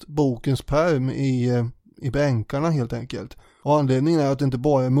fast bokens pärm i bänkarna helt enkelt. Och anledningen är att det inte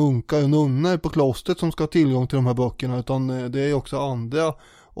bara är munkar och nunnor på klostret som ska ha tillgång till de här böckerna, utan det är också andra,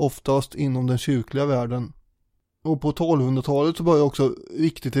 oftast inom den kyrkliga världen. Och på 1200-talet så började också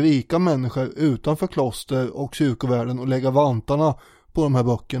riktigt rika människor utanför kloster och kyrkovärlden att lägga vantarna på de här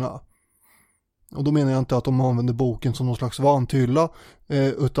böckerna. Och då menar jag inte att de använder boken som någon slags vanthylla,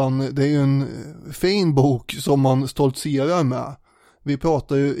 utan det är ju en fin bok som man stoltserar med. Vi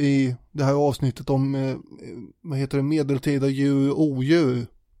pratar ju i det här avsnittet om medeltida djur och odjur.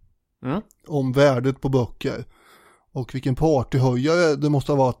 Om värdet på böcker. Och vilken partyhöjare det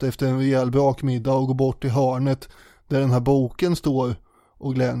måste ha varit efter en rejäl brakmiddag och gå bort till hörnet där den här boken står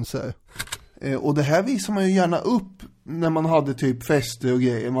och glänser. Och det här visar man ju gärna upp när man hade typ fester och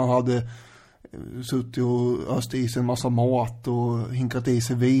grejer. Man hade suttit och öst i sig en massa mat och hinkat i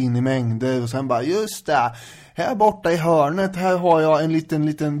sig vin i mängder och sen bara, just det, här borta i hörnet, här har jag en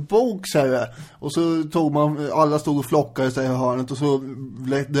liten bok, säger jag. Och så tog man, alla stod och flockade sig i hörnet och så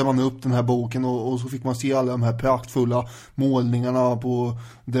ledde man upp den här boken och så fick man se alla de här praktfulla målningarna på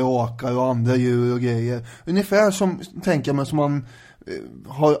drakar och andra djur och grejer. Ungefär som, tänker jag mig, som man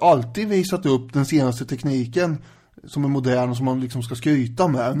har alltid visat upp den senaste tekniken som är modern och som man liksom ska skryta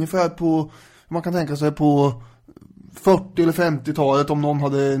med. Ungefär på, man kan tänka sig på 40 eller 50-talet om någon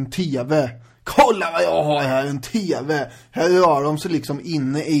hade en tv. Kolla vad jag har här, en tv. Här rör de sig liksom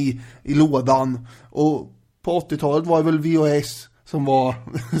inne i lådan. Och på 80-talet var det väl VHS som var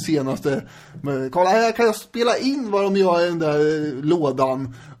senaste. Men, kolla, här kan jag spela in vad de gör i den där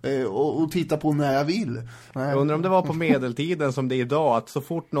lådan och titta på när jag vill. Jag undrar om det var på medeltiden som det är idag, att så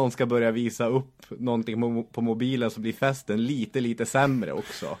fort någon ska börja visa upp någonting på mobilen så blir festen lite sämre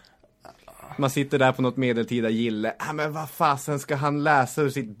också. Man sitter där på något medeltida gille. Men vad fasen ska han läsa ur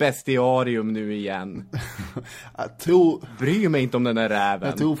sitt bestiarium nu igen? Bryr mig inte om den där räven.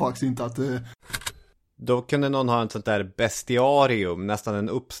 Jag tror faktiskt inte att Då kunde någon ha en sånt där bestiarium, nästan en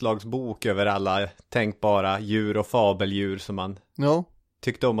uppslagsbok över alla tänkbara djur och fabeldjur som man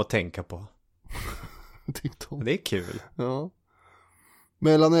tyckte om att tänka på. Det är kul. Ja.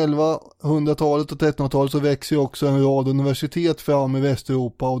 Mellan 1100-talet och 1300-talet så växer ju också en rad universitet fram i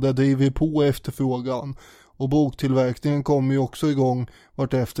Västeuropa och där driver vi på efterfrågan. Och boktillverkningen kommer ju också igång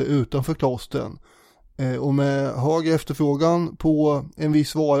vartefter utanför klostren. Och med hög efterfrågan på en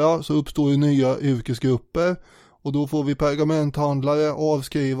viss vara så uppstår ju nya yrkesgrupper. Och då får vi pergamenthandlare,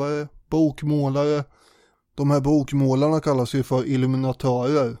 avskrivare, bokmålare. De här bokmålarna kallas ju för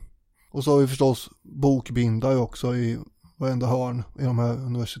illuminatörer. Och så har vi förstås bokbindare också i varenda hörn i de här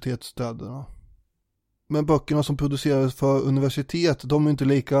universitetsstäderna. Men böckerna som produceras för universitet, de är inte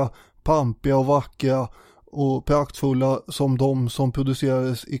lika pampiga och vackra och praktfulla som de som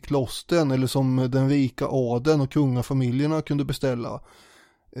producerades i klostren eller som den rika adeln och kungafamiljerna kunde beställa.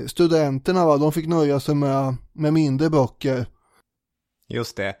 Studenterna, de fick nöja sig med mindre böcker.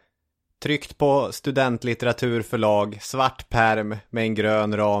 Just det. Tryckt på studentlitteraturförlag, svart perm med en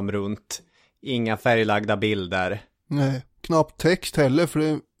grön ram runt. Inga färglagda bilder. Nej, knappt text heller, för det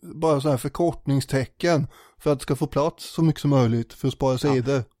är bara så här förkortningstecken för att det ska få plats så mycket som möjligt för att spara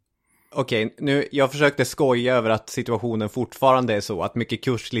sidor. Okej, nu jag försökte skoja över att situationen fortfarande är så att mycket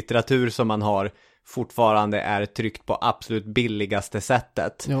kurslitteratur som man har fortfarande är tryckt på absolut billigaste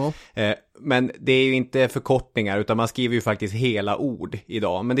sättet. Ja. Men det är ju inte förkortningar utan man skriver ju faktiskt hela ord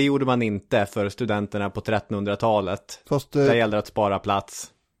idag. Men det gjorde man inte för studenterna på 1300-talet. Fast det gällde att spara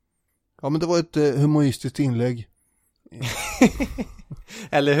plats. Ja, men det var ett humoristiskt inlägg.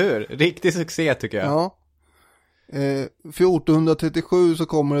 Eller hur? Riktig succé tycker jag. Ja. 1437 så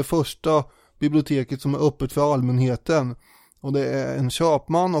kommer det första biblioteket som är öppet för allmänheten. Och det är en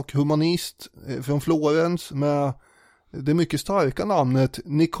köpman och humanist från Florens med det mycket starka namnet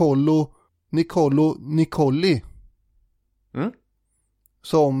Niccolo Niccoli.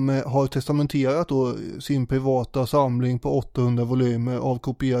 Som har testamenterat då sin privata samling på 800 volymer av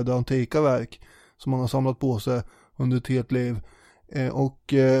kopierade antika verk som han har samlat på sig under ett helt liv. Och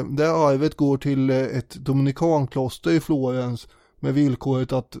det arvet går till ett dominikankloster i Florens med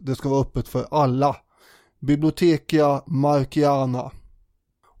villkoret att det ska vara öppet för alla. Bibliotheca Marciana.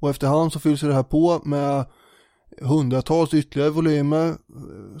 Och efterhand så fylls det här på med hundratals ytterligare volymer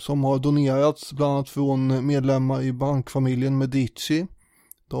som har donerats bland annat från medlemmar i bankfamiljen Medici.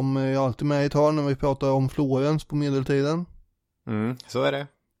 De är alltid med i ett hörn när vi pratar om Florens på medeltiden. Så är det.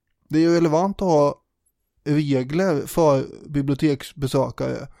 Det är ju relevant att ha regler för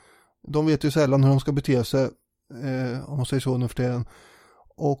biblioteksbesökare. De vet ju sällan hur de ska bete sig om man säger så nu för tiden.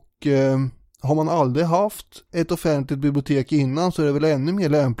 Och har man aldrig haft ett offentligt bibliotek innan så är det väl ännu mer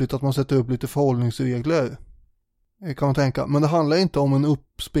lämpligt att man sätter upp lite förhållningsregler. Kan man tänka. Men det handlar inte om en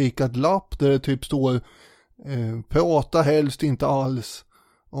uppspikad lapp där det typ står prata helst inte alls.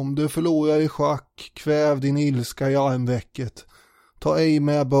 Om du förlorar i schack, kväv din ilska i armvecket. Ta ej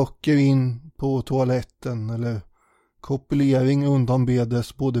med böcker in på toaletten eller kopulering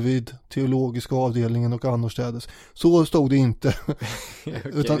undanbedes både vid teologiska avdelningen och annorstädes. Så stod det inte.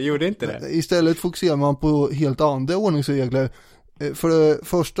 Utan, det gjorde inte det. Istället fokuserar man på helt andra ordningsregler. För det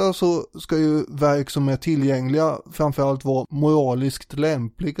första så ska ju verk som är tillgängliga framförallt vara moraliskt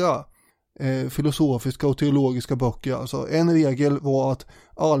lämpliga. Filosofiska och teologiska böcker. Alltså en regel var att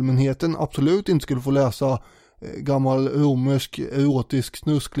allmänheten absolut inte skulle få läsa gammal romersk erotisk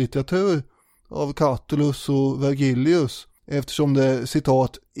snusklitteratur av Catullus och Vergilius, eftersom det,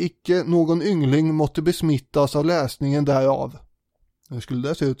 citat, icke någon yngling måtte besmittas av läsningen därav. Hur skulle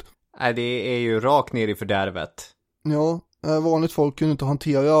det se ut? Nej, det är ju rakt ner i fördärvet. Ja, vanligt folk kunde inte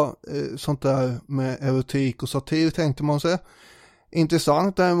hantera sånt där med erotik och satir, tänkte man sig.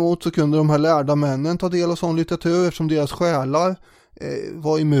 Intressant däremot så kunde de här lärda männen ta del av sån litteratur eftersom deras själar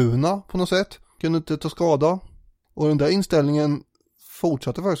var immuna på något sätt. Kunde inte ta skada. Och den där inställningen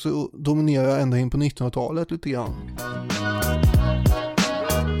fortsatte faktiskt att dominera ända in på 1900-talet lite grann.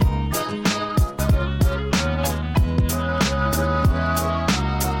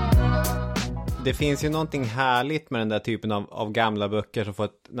 Det finns ju någonting härligt med den där typen av gamla böcker som får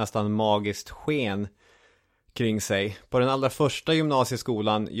ett nästan magiskt sken kring sig. På den allra första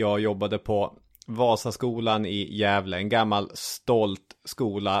gymnasieskolan jag jobbade på, Vasaskolan i Gävle, en gammal stolt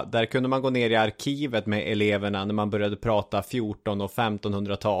skola. Där kunde man gå ner i arkivet med eleverna när man började prata 1400- och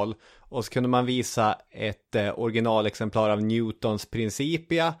 1500-tal. Och så kunde man visa ett originalexemplar av Newtons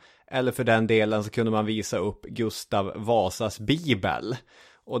Principia. Eller för den delen så kunde man visa upp Gustav Vasas bibel.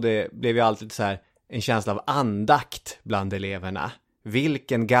 Och det blev ju alltid så här en känsla av andakt bland eleverna.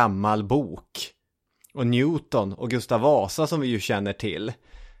 Vilken gammal bok! Och Newton och Gustav Vasa som vi ju känner till.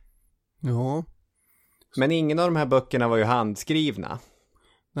 Ja. Men ingen av de här böckerna var ju handskrivna.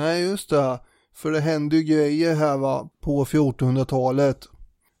 Nej, just det. För det hände ju grejer här på 1400-talet.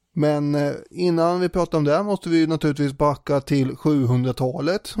 Men innan vi pratar om det måste vi naturligtvis backa till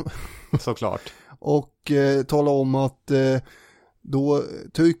 700-talet. Såklart. Och tala om att då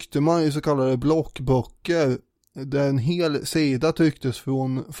tryckte man ju så kallade blockböcker. Där en hel sida trycktes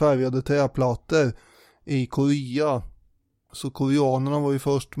från färgade träplattor i Korea. Så koreanerna var ju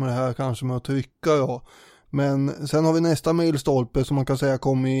först med det här kanske med att trycka då. Men sen har vi nästa milstolpe som man kan säga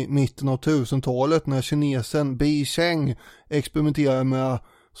kom i mitten av 1000-talet när kinesen Bi Cheng experimenterade med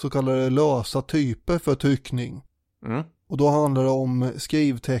så kallade lösa typer för tryckning. Mm. Och då handlar det om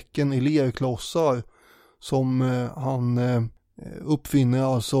skrivtecken i lerklossar som han uppfinner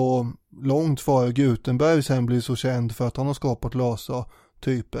alltså långt före Gutenberg sen blir så känd för att han har skapat lösa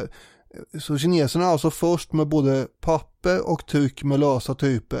typer. Så kineserna är alltså först med både papper och tryck med lösa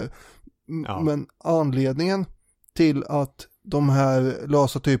typer. Ja. Men anledningen till att de här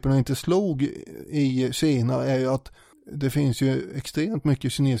lösa typerna inte slog i Kina är ju att det finns ju extremt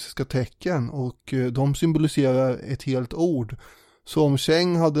mycket kinesiska tecken och de symboliserar ett helt ord. Så om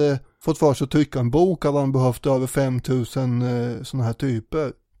Cheng hade fått för sig att trycka en bok hade han behövt över 5000 sådana här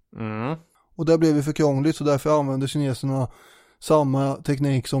typer. Mm. Och det blev ju för krångligt så därför använder kineserna samma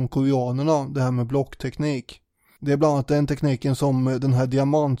teknik som koreanerna, det här med blockteknik. Det är bland annat den tekniken som den här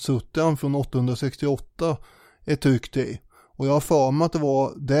diamantsuttan från 868 är tryckt i. Och jag har för mig att det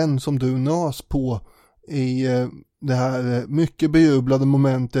var den som du nös på i det här mycket bejublade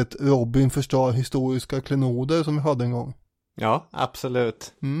momentet Robin förstör historiska klenoder som vi hade en gång. Ja,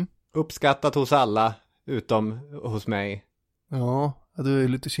 absolut. Mm. Uppskattat hos alla, utom hos mig. Ja, du är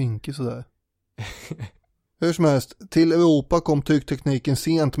lite kinkig sådär. Hur som helst, till Europa kom trycktekniken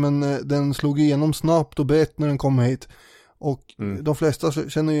sent men den slog igenom snabbt och brett när den kom hit. Och de flesta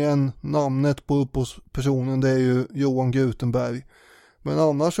känner ju igen namnet på upphovspersonen, det är ju Johan Gutenberg. Men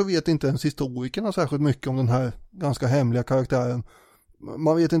annars så vet inte ens historikerna särskilt mycket om den här ganska hemliga karaktären.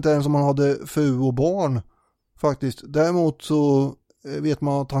 Man vet inte ens om han hade fru och barn faktiskt. Däremot så vet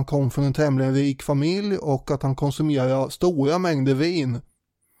man att han kom från en tämligen rik familj och att han konsumerade stora mängder vin.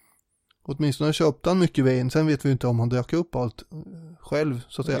 Åtminstone köpte han mycket vin. Sen vet vi inte om han drack upp allt själv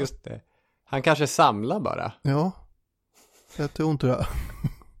så att säga. Just det. Han kanske samlar bara. Ja, jag tror inte det.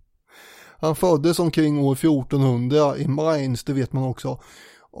 Han föddes omkring år 1400 i Mainz, det vet man också.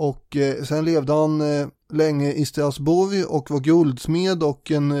 Och sen levde han länge i Strasbourg och var guldsmed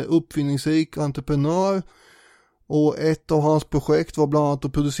och en uppfinningsrik entreprenör. Och ett av hans projekt var bland annat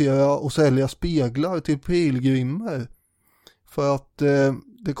att producera och sälja speglar till pilgrimer. För att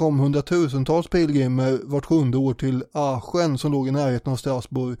det kom hundratusentals pilgrimer vart 7:e år till Aachen som låg i närheten av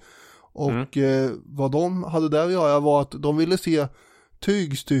Strasbourg. Och vad de hade där att göra var att de ville se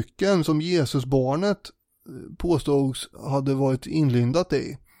tygstycken som Jesusbarnet påstås hade varit inlindat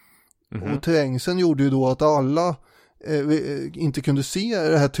i. Och trängseln gjorde ju då att alla inte kunde se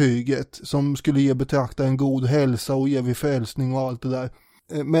det här tyget som skulle ge betraktaren god hälsa och evig frälsning och allt det där.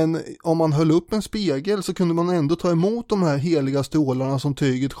 Men om man höll upp en spegel så kunde man ändå ta emot de här heliga strålarna som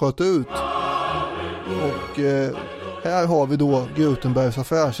tyget sköt ut. Och här har vi då Gutenbergs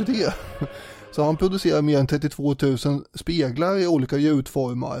affärsidé. Så han producerar mer än 32 000 speglar i olika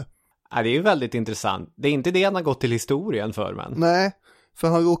gjutformar. Ja, det är ju väldigt intressant. Det är inte det han har gått till historien för, men. Nej, för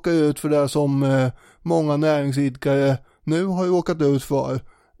han råkar ut för det som många näringsidkare nu har råkat ut för.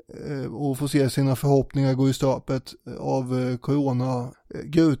 och får se sina förhoppningar gå i stöpet av corona.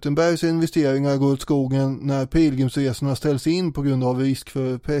 Gutenbergs investeringar går åt skogen när pilgrimsresorna ställs in på grund av risk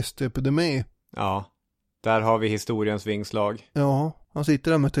för pestepidemi. Ja, där har vi historiens vingslag. Ja, han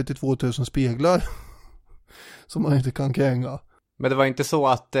sitter där med 32 000 speglar som man inte kan kränga. Men det var inte så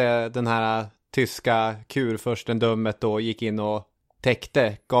att den här tyska kurfurstendömet då gick in och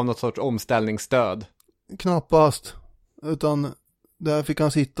gav något sorts omställningsstöd? Knappast, utan där fick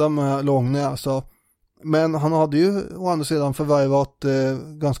han sitta med lång näsa. Men han hade ju å andra sidan förvärvat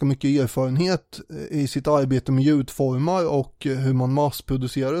ganska mycket erfarenhet i sitt arbete med ljudformar och hur man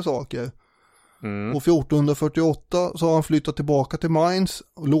massproducerar saker. Och 1448 så har han flyttat tillbaka till Mainz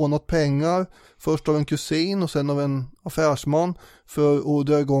och lånat pengar, först av en kusin och sen av en affärsman, för att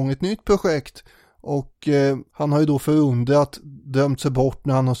dra igång ett nytt projekt. Och han har ju då förundrat dömt sig bort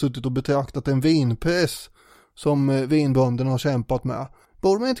när han har suttit och betraktat en vinpress som vinbönderna har kämpat med.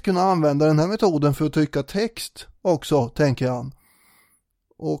 Borde man inte kunna använda den här metoden för att trycka text också, tänker han.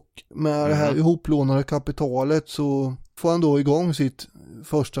 Och med det här ihoplånade kapitalet så får han då igång sitt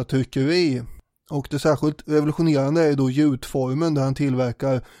första tryckeri. Och det särskilt revolutionerande är då ljudformen där han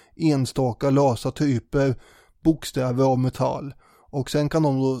tillverkar enstaka lösa typer bokstäver av metall. Och sen kan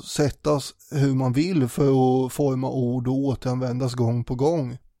de då sättas hur man vill för att forma ord och återanvändas gång på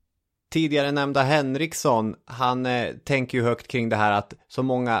gång. Tidigare nämnda Henriksson, han tänker ju högt kring det här att så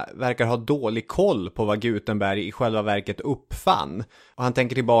många verkar ha dålig koll på vad Gutenberg i själva verket uppfann. Och han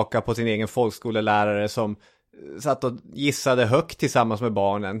tänker tillbaka på sin egen folkskolelärare som satt och gissade högt tillsammans med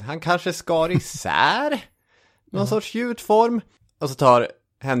barnen. Han kanske skar isär någon sorts ljudform. Och så tar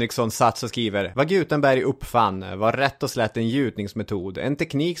Henriksson sats och skriver: vad Gutenberg uppfann var rätt och slätt en gjutningsmetod, en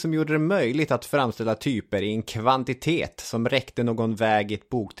teknik som gjorde det möjligt att framställa typer i en kvantitet som räckte någon väg i ett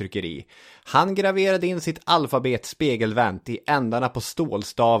boktryckeri. Han graverade in sitt alfabet spegelvänt i ändarna på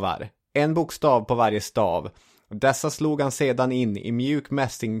stålstavar, en bokstav på varje stav. Dessa slog han sedan in i mjuk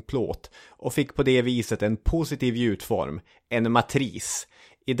mässingplåt och fick på det viset en positiv gjutform, en matris.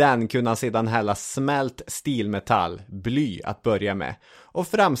 I den kunde han sedan hälla smält stilmetall, bly att börja med, och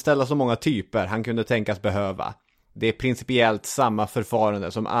framställa så många typer han kunde tänkas behöva. Det är principiellt samma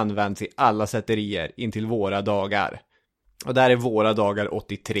förfarande som används i alla sätterier intill våra dagar. Och där är våra dagar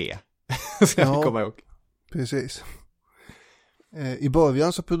 83. Ska jag komma ihåg. Precis. I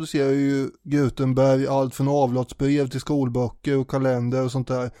början så producerar ju Gutenberg allt från avlatsbrev till skolböcker och kalender och sånt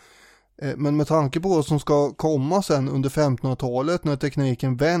där. Men med tanke på vad som ska komma sen under 1500-talet när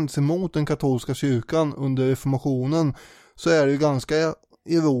tekniken vänds emot den katolska kyrkan under reformationen, så är det ju ganska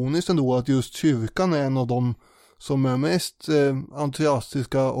ironiskt ändå att just kyrkan är en av dem som är mest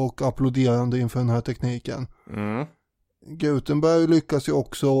entusiastiska och applåderande inför den här tekniken. Gutenberg lyckas ju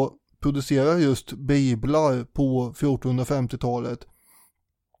också producera just biblar på 1450-talet.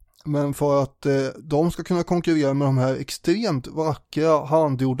 Men för att de ska kunna konkurrera med de här extremt vackra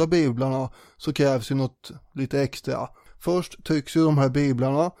handgjorda biblarna så krävs ju något lite extra. Först trycks ju de här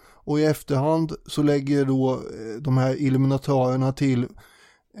biblarna och i efterhand så lägger då de här illuminatörerna till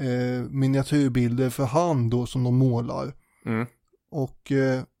miniatyrbilder för hand då som de målar. Och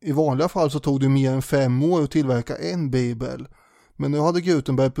i vanliga fall så tog det mer än 5 år att tillverka en bibel. Men nu hade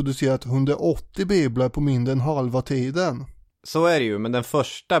Gutenberg producerat 180 biblar på mindre än halva tiden. Så är det ju, men den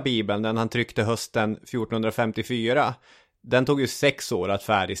första bibeln, den han tryckte hösten 1454, den tog ju 6 år att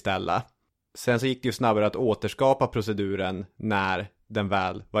färdigställa. Sen så gick det ju snabbare att återskapa proceduren när den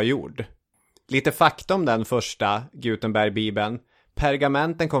väl var gjord. Lite fakta om den första Gutenberg-bibeln.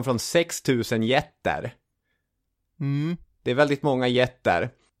 Pergamenten kom från 6000 jätter. Det är väldigt många jätter.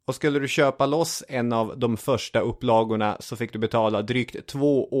 Och skulle du köpa loss en av de första upplagorna så fick du betala drygt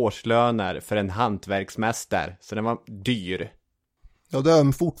 2 årslöner för en hantverksmästare. Så den var dyr. Ja, det är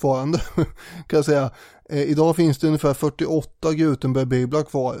den fortfarande kan jag säga. Idag finns det ungefär 48 Gutenberg-biblar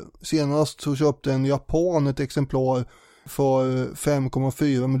kvar. Senast så köpte en japan ett exemplar för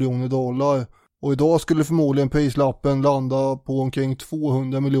 5,4 miljoner dollar. Och idag skulle förmodligen prislappen landa på omkring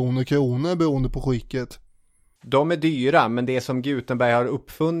 200 miljoner kronor beroende på skicket. De är dyra, men det som Gutenberg har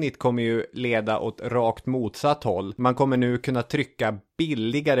uppfunnit kommer ju leda åt rakt motsatt håll. Man kommer nu kunna trycka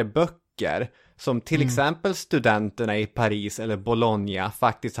billigare böcker som till exempel studenterna i Paris eller Bologna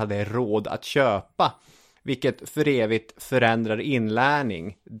faktiskt hade råd att köpa. Vilket för evigt förändrar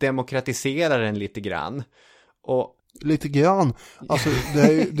inlärning, demokratiserar den lite grann. Och lite grann. Alltså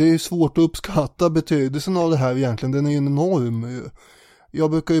det är svårt att uppskatta betydelsen av det här egentligen. Den är ju enorm.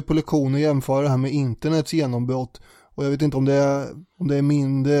 Jag brukar ju på lektioner jämföra det här med internets genombrott. Och jag vet inte om det är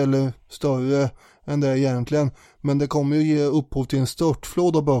mindre eller större än det egentligen. Men det kommer ju ge upphov till en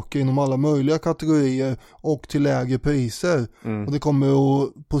störtflod av böcker inom alla möjliga kategorier och till lägre priser. Och det kommer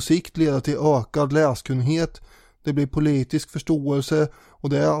att på sikt leda till ökad läskunnighet. Det blir politisk förståelse och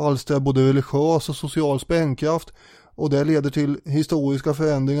det alstrar både religiös och social spänkraft. Och det leder till historiska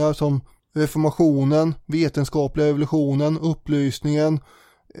förändringar som reformationen, vetenskapliga revolutionen, upplysningen.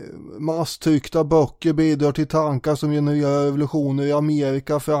 Masstryckta böcker bidrar till tankar som genererar revolutioner i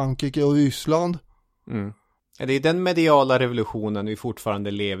Amerika, Frankrike och Ryssland. Det är den mediala revolutionen vi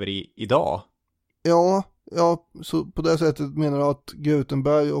fortfarande lever i idag. Ja, så på det sättet menar jag att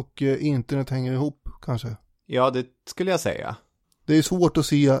Gutenberg och internet hänger ihop kanske. Ja, det skulle jag säga. Det är svårt att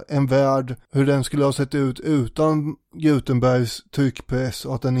se en värld hur den skulle ha sett ut utan Gutenbergs tryckpress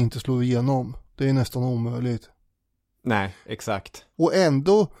och att den inte slår igenom. Det är nästan omöjligt. Nej, exakt. Och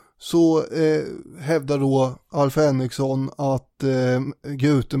ändå så hävdar då Alf Henriksson att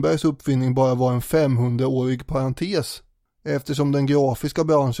Gutenbergs uppfinning bara var en 500-årig parentes. Eftersom den grafiska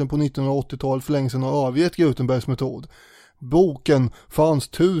branschen på 1980-talet för länge sedan har övergett Gutenbergs metod. Boken fanns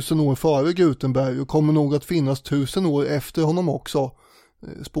 1000 år före Gutenberg och kommer nog att finnas 1000 år efter honom också,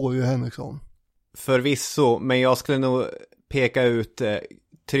 spår ju Henriksson. Förvisso, men jag skulle nog peka ut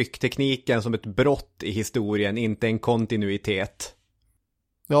trycktekniken som ett brott i historien, inte en kontinuitet.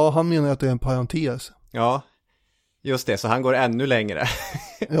 Ja, han menar att det är en parentes. Ja, just det, så han går ännu längre.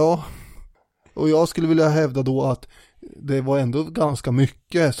 Ja, och jag skulle vilja hävda då att det var ändå ganska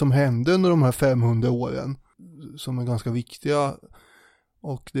mycket som hände under de här 500 åren som är ganska viktiga,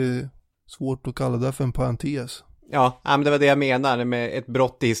 och det är svårt att kalla det för en parentes. Ja, men det var det jag menar med ett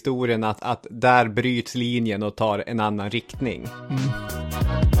brott i historien, att där bryts linjen och tar en annan riktning.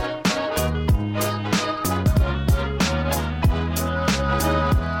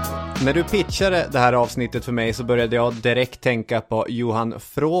 När du pitchade det här avsnittet för mig så började jag direkt tänka på Johan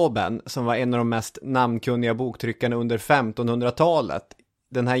Froben, som var en av de mest namnkunniga boktryckarna under 1500-talet.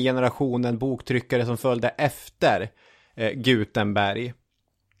 Den här generationen boktryckare som följde efter Gutenberg.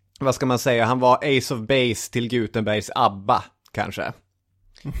 Vad ska man säga? Han var Ace of Base till Gutenbergs ABBA, kanske.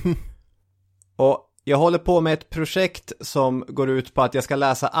 Och jag håller på med ett projekt som går ut på att jag ska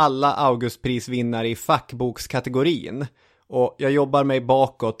läsa alla Augustprisvinnare i fackbokskategorin. Och jag jobbar mig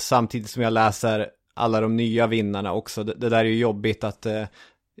bakåt samtidigt som jag läser alla de nya vinnarna också. Det där är ju jobbigt att det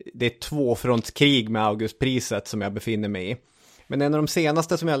är 2-frontskrig med Augustpriset som jag befinner mig i. Men en av de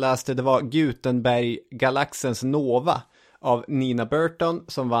senaste som jag läste, det var Gutenberg-galaxens Nova av Nina Burton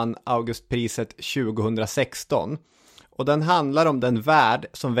som vann Augustpriset 2016. Och den handlar om den värld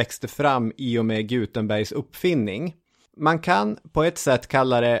som växte fram i och med Gutenbergs uppfinning. Man kan på ett sätt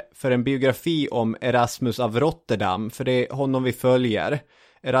kalla det för en biografi om Erasmus av Rotterdam, för det är honom vi följer.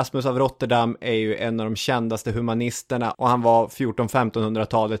 Erasmus av Rotterdam är ju en av de kändaste humanisterna och han var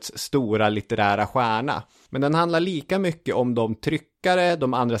 1400-1500-talets stora litterära stjärna. Men den handlar lika mycket om de tryckare,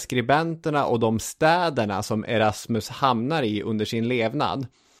 de andra skribenterna och de städerna som Erasmus hamnar i under sin levnad.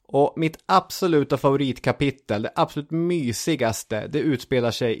 Och mitt absoluta favoritkapitel, det absolut mysigaste, det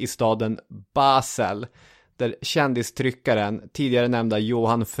utspelar sig i staden Basel, där kändistryckaren, tidigare nämnda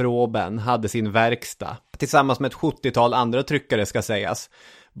Johan Froben, hade sin verkstad. Tillsammans med ett 70-tal andra tryckare ska sägas.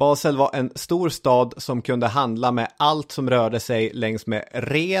 Basel var en stor stad som kunde handla med allt som rörde sig längs med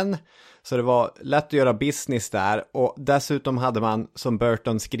Ren. Så det var lätt att göra business där. Och dessutom hade man, som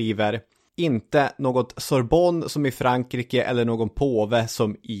Burton skriver, inte något Sorbonne som i Frankrike eller någon påve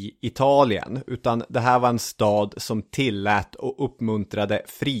som i Italien. Utan det här var en stad som tillät och uppmuntrade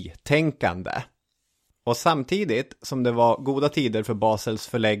fritänkande. Och samtidigt som det var goda tider för Basels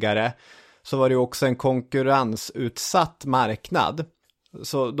förläggare så var det också en konkurrensutsatt marknad.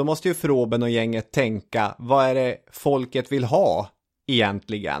 Så då måste ju Froben och gänget tänka, vad är det folket vill ha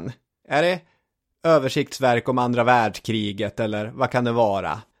egentligen? Är det översiktsverk om andra världskriget eller vad kan det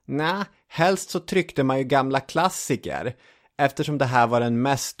vara? Nej, helst så tryckte man ju gamla klassiker eftersom det här var den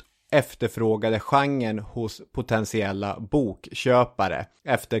mest efterfrågade genren hos potentiella bokköpare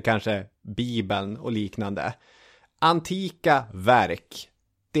efter kanske Bibeln och liknande. Antika verk,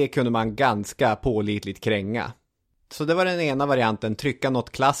 det kunde man ganska pålitligt kränga. Så det var den ena varianten, trycka något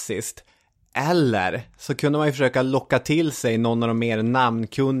klassiskt. Eller så kunde man ju försöka locka till sig någon av de mer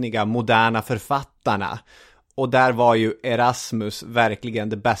namnkunniga moderna författarna. Och där var ju Erasmus verkligen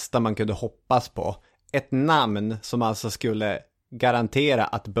det bästa man kunde hoppas på. Ett namn som alltså skulle garantera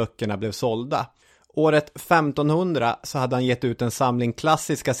att böckerna blev sålda. Året 1500 så hade han gett ut en samling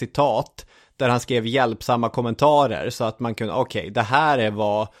klassiska citat där han skrev hjälpsamma kommentarer så att man kunde, okej, det här är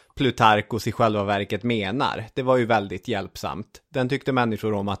vad Plutarchos i själva verket menar. Det var ju väldigt hjälpsamt. Den tyckte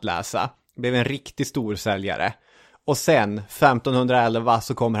människor om att läsa. Det blev en riktig storsäljare. Och sen, 1511,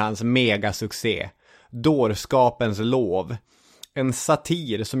 så kommer hans megasuccé, Dårskapens lov. En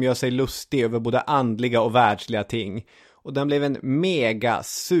satir som gör sig lustig över både andliga och världsliga ting. Och den blev en mega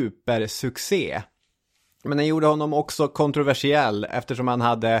supersuccé. Men den gjorde honom också kontroversiell eftersom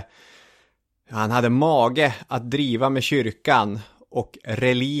han hade mage att driva med kyrkan och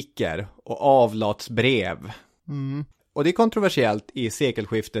reliker och avlatsbrev. Och det är kontroversiellt i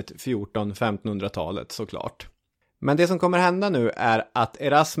sekelskiftet 1400-1500-talet såklart. Men det som kommer hända nu är att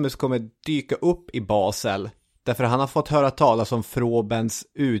Erasmus kommer dyka upp i Basel därför han har fått höra talas om Frobens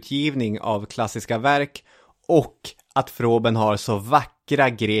utgivning av klassiska verk och att Froben har så vackra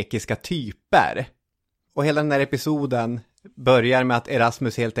grekiska typer. Och hela den här episoden börjar med att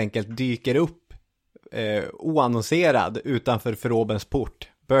Erasmus helt enkelt dyker upp oannonserad utanför Frobens port.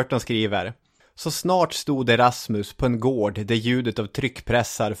 Burton skriver: så snart stod Erasmus på en gård där ljudet av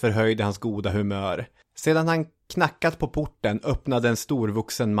tryckpressar förhöjde hans goda humör. Sedan han knackat på porten öppnade en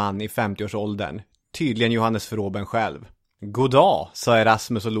storvuxen man i 50-årsåldern, tydligen Johannes Froben själv. Goddag, sa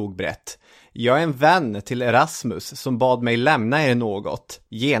Erasmus och log brett. Jag är en vän till Erasmus som bad mig lämna er något.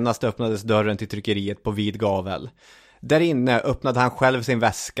 Genast öppnades dörren till tryckeriet på vid gavel. Där inne öppnade han själv sin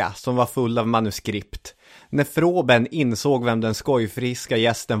väska som var full av manuskript. När Froben insåg vem den skojfriska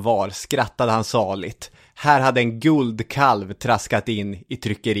gästen var skrattade han saligt. Här hade en guldkalv traskat in i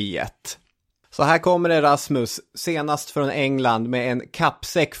tryckeriet. Så här kommer Erasmus, senast från England, med en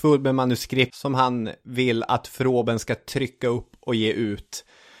kappsäck full med manuskript som han vill att Froben ska trycka upp och ge ut.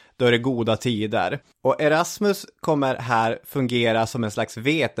 Då är det goda tider. Och Erasmus kommer här fungera som en slags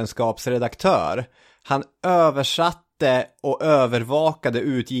vetenskapsredaktör. Han översatte och övervakade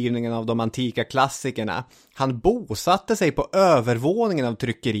utgivningen av de antika klassikerna. Han bosatte sig på övervåningen av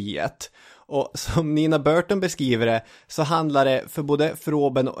tryckeriet. Och som Nina Burton beskriver det så handlar det för både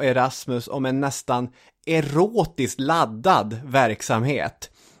Froben och Erasmus om en nästan erotiskt laddad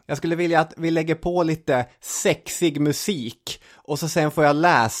verksamhet. Jag skulle vilja att vi lägger på lite sexig musik och så sen får jag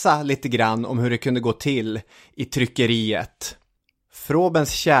läsa lite grann om hur det kunde gå till i tryckeriet.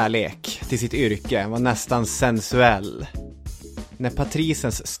 Frobens kärlek till sitt yrke var nästan sensuell. När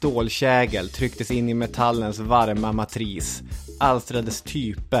patrisens stålkägel trycktes in i metallens varma matris alstrades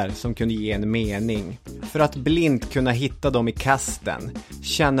typer som kunde ge en mening. För att blint kunna hitta dem i kasten,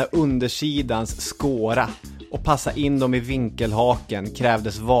 känna undersidans skåra och passa in dem i vinkelhaken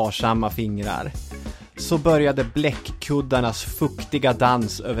krävdes varsamma fingrar. Så började bläckkuddarnas fuktiga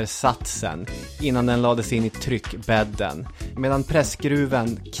dans över satsen innan den lades in i tryckbädden. Medan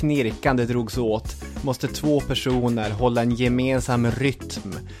pressskruven knirkande drogs åt måste två personer hålla en gemensam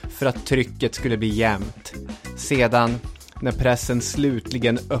rytm för att trycket skulle bli jämnt. Sedan, när pressen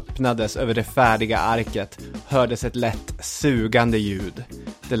slutligen öppnades över det färdiga arket, hördes ett lätt sugande ljud.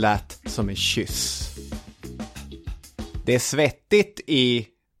 Det lät som en kyss. Det är svettigt i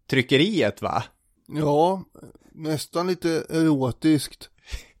tryckeriet, va? Ja, nästan lite erotiskt.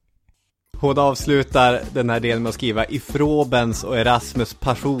 Hon avslutar den här delen med att skriva: i Frobens och Erasmus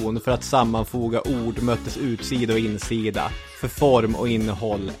passion för att sammanfoga ord möttes utsida och insida. För form och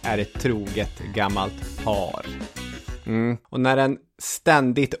innehåll är ett troget gammalt par. Och när en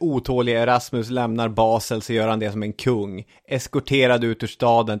ständigt otålig Erasmus lämnar Basel så gör han det som en kung, eskorterad ut ur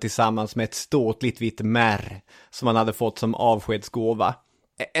staden tillsammans med ett ståtligt vitt märr som han hade fått som avskedsgåva.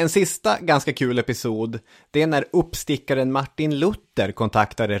 En sista ganska kul episod, det är när uppstickaren Martin Luther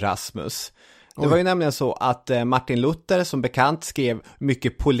kontaktar Erasmus. Det var ju nämligen så att Martin Luther som bekant skrev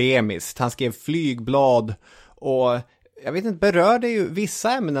mycket polemiskt. Han skrev flygblad och jag vet inte, berörde ju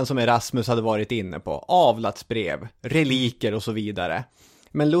vissa ämnen som Erasmus hade varit inne på. Avlatsbrev, reliker och så vidare.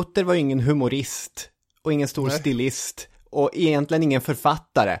 Men Luther var ju ingen humorist och ingen stor stilist och egentligen ingen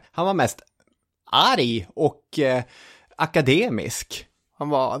författare. Han var mest arg och akademisk. Han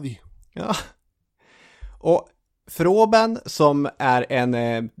var arg. Ja. Och Froben som är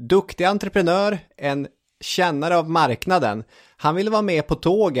en duktig entreprenör, en kännare av marknaden, han ville vara med på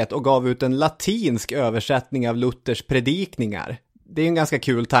tåget och gav ut en latinsk översättning av Luthers predikningar. Det är en ganska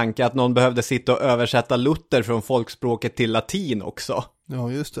kul tanke att någon behövde sitta och översätta Luther från folkspråket till latin också.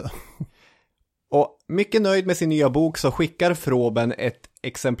 Ja, just det. Och mycket nöjd med sin nya bok så skickar Froben ett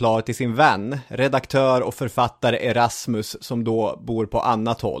exemplar till sin vän, redaktör och författare Erasmus som då bor på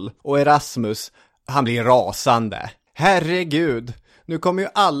annat håll. Och Erasmus, han blir rasande. Herregud, nu kommer ju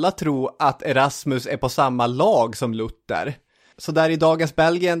alla tro att Erasmus är på samma lag som Luther. Så där i dagens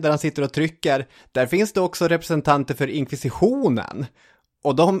Belgien där han sitter och trycker, där finns det också representanter för inkvisitionen.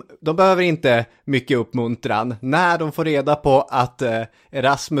 Och de behöver inte mycket uppmuntran. När de får reda på att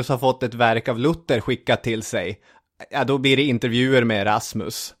Erasmus har fått ett verk av Luther skickat till sig, ja, då blir det intervjuer med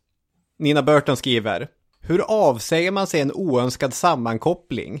Erasmus. Nina Burton skriver: Hur avsäger man sig en oönskad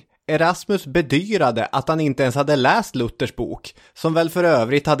sammankoppling? Erasmus bedyrade att han inte ens hade läst Luthers bok, som väl för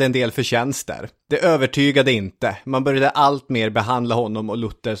övrigt hade en del förtjänster. Det övertygade inte. Man började allt mer behandla honom och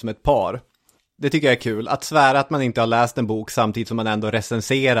Luther som ett par. Det tycker jag är kul, att svära att man inte har läst en bok samtidigt som man ändå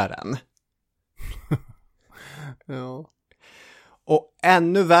recenserar den. Ja. Och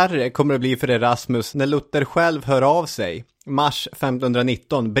ännu värre kommer det bli för Erasmus när Luther själv hör av sig. Mars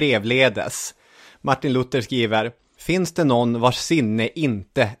 1519 brevledes. Martin Luther skriver: finns det någon vars sinne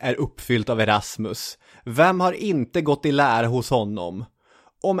inte är uppfyllt av Erasmus? Vem har inte gått i lära hos honom?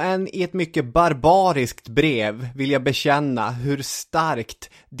 Om än i ett mycket barbariskt brev vill jag bekänna hur starkt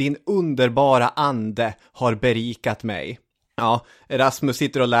din underbara ande har berikat mig. Ja, Erasmus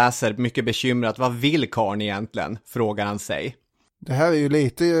sitter och läser mycket bekymrat. Vad vill karln egentligen? Frågar han sig. Det här är ju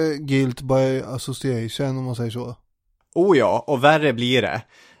lite guilt by association om man säger så. Oh ja, och värre blir det.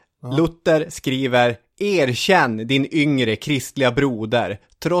 Ja. Luther skriver: erkänn din yngre kristliga broder,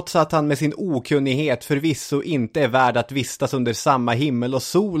 trots att han med sin okunnighet förvisso inte är värd att vistas under samma himmel och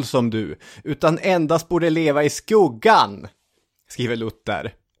sol som du, utan endast borde leva i skuggan, skriver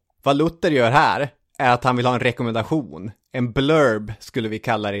Luther. Vad Luther gör här är att han vill ha en rekommendation, en blurb skulle vi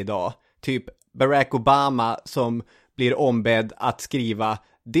kalla det idag. Typ Barack Obama som blir ombedd att skriva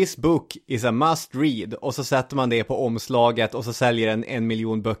 "This book is a must read" och så sätter man det på omslaget och så säljer den 1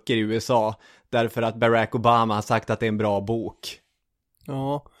 miljon böcker i USA därför att Barack Obama har sagt att det är en bra bok.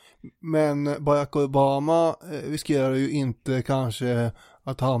 Ja, men Barack Obama riskerar ju inte kanske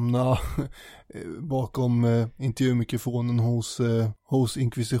att hamna bakom intervjumikrofonen hos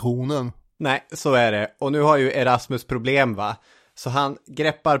inkvisitionen. Nej, så är det. Och nu har ju Erasmus problem, va? Så han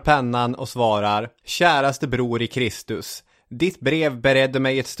greppar pennan och svarar: käraste bror i Kristus, ditt brev beredde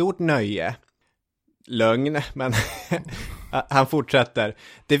mig ett stort nöje. Lögn, men han fortsätter.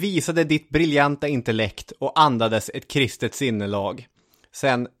 Det visade ditt briljanta intellekt och andades ett kristet sinnelag.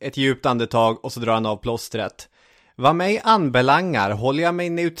 Sen ett djupt andetag och så drar han av plåstret. Vad mig anbelangar håller jag mig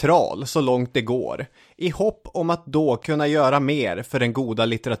neutral så långt det går, i hopp om att då kunna göra mer för den goda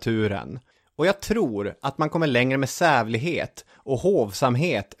litteraturen. Och jag tror att man kommer längre med sävlighet och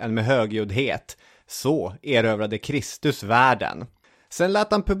hovsamhet än med högljuddhet. Så erövrade Kristus världen. Sen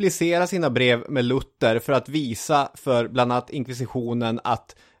lät han publicera sina brev med Luther för att visa för bland annat inkvisitionen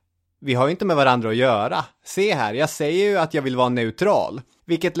att vi har ju inte med varandra att göra. Se här, jag säger ju att jag vill vara neutral.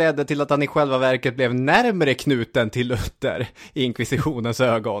 Vilket ledde till att han i själva verket blev närmare knuten till Luther i inkvisitionens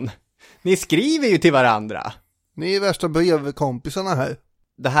ögon. Ni skriver ju till varandra. Ni är värsta brevkompisarna här.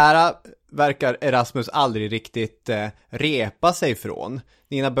 Det här verkar Erasmus aldrig riktigt repa sig från.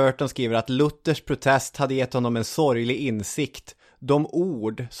 Nina Burton skriver att Luthers protest hade gett honom en sorglig insikt. De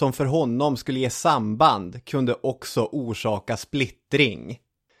ord som för honom skulle ge samband kunde också orsaka splittring.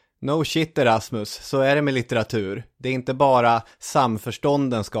 No shit Erasmus, så är det med litteratur. Det är inte bara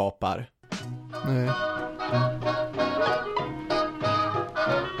samförstånden skapar. Nej.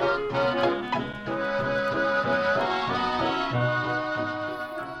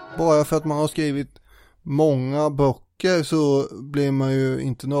 Bara för att man har skrivit många böcker så blir man ju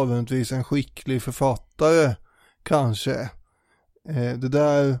inte nödvändigtvis en skicklig författare, kanske.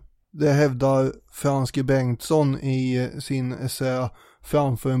 Det hävdar Frans G. Bengtsson i sin essä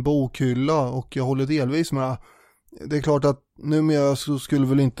Framför en bokhylla, och jag håller delvis med. Det är klart att numera så skulle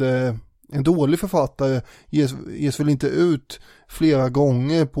väl inte en dålig författare ges väl inte ut flera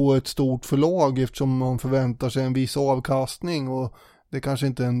gånger på ett stort förlag eftersom man förväntar sig en viss avkastning, och det kanske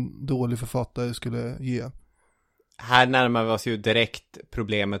inte en dålig författare skulle ge. Här närmar vi oss ju direkt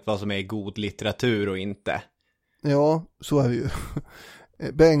problemet vad som är god litteratur och inte. Ja, så är det ju.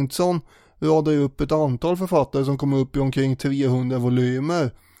 Bengtsson radar ju upp ett antal författare som kommer upp i omkring 300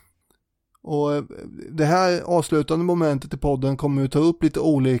 volymer. Och det här avslutande momentet i podden kommer ju ta upp lite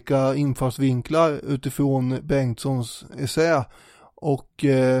olika infallsvinklar utifrån Bengtssons essä. Och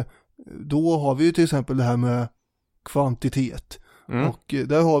då har vi ju till exempel det här med kvantitet. Och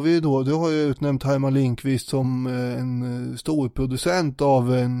där har vi ju då har jag utnämnt Herman Lindqvist som en stor producent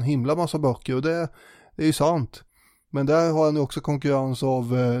av en himla massa böcker, och det är ju sant. Men där har han ju också konkurrens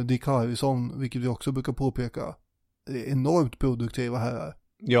av Dick Harrison, vilket vi också brukar påpeka. Det är enormt produktiva här.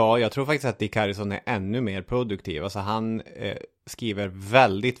 Ja, jag tror faktiskt att Dick Harrison är ännu mer produktiv. Alltså han skriver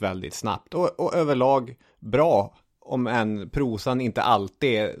väldigt, väldigt snabbt och överlag bra, om en prosan inte alltid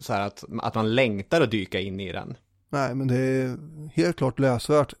är så här att man längtar att dyka in i den. Nej, men det är helt klart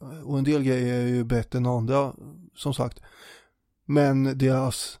läsvärt, och en del grejer är ju bättre än andra, som sagt. Men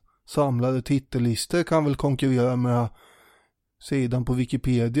deras samlade titellistor kan väl konkurrera med sidan på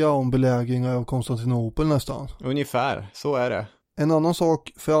Wikipedia om belägringar av Konstantinopel nästan. Ungefär, så är det. En annan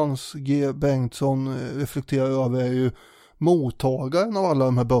sak Frans G. Bengtsson reflekterar över är ju mottagaren av alla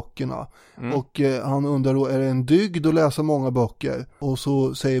de här böckerna. Och han undrar då, är det en dygd att läsa många böcker? Och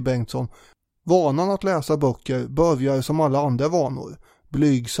så säger Bengtsson, vanan att läsa böcker börjar som alla andra vanor.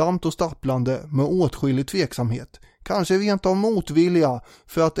 Blygsamt och stapplande med åtskillig tveksamhet. Kanske rent av motvilja,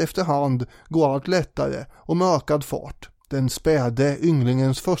 för att efterhand gå allt lättare och med ökad fart. Den späde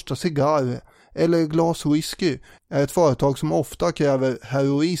ynglingens första cigarr eller glas whisky är ett företag som ofta kräver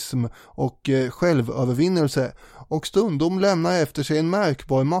heroism och självövervinnelse och stundom lämnar efter sig en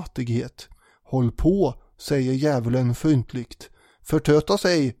märkbar mattighet. Håll på, säger djävulen fryntligt. Förtrötta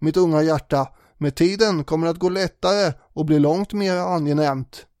sig, mitt unga hjärta. Med tiden kommer det att gå lättare och bli långt mer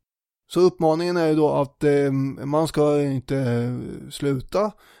angenämt. Så uppmaningen är då att man ska inte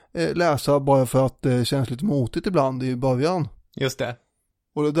sluta läsa bara för att det känns lite motigt ibland i början. Just det.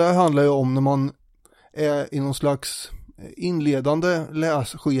 Och det där handlar ju om när man är i någon slags inledande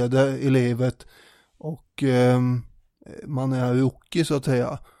lässkede i livet och man är rookie så att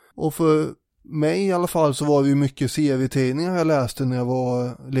säga. Och för mig i alla fall så var det ju mycket serietidningar jag läste när jag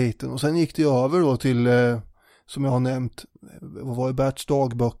var liten. Och sen gick det över då till, som jag har nämnt, vad var det, Berts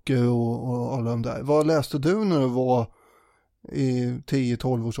dagböcker och alla de där. Vad läste du när du var i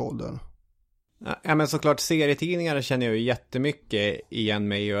 10-12 års åldern? Ja, men såklart serietidningar känner jag ju jättemycket igen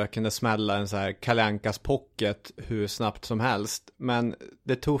mig, och jag kunde smälla en så här Kalle Ankas pocket hur snabbt som helst. Men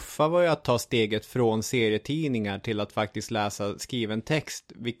det tuffa var ju att ta steget från serietidningar till att faktiskt läsa skriven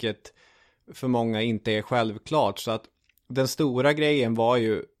text, vilket för många inte är självklart. Så att den stora grejen var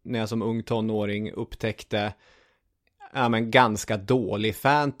ju när jag som ung tonåring upptäckte ganska dålig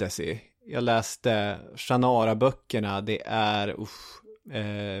fantasy. Jag läste Shannara-böckerna, det är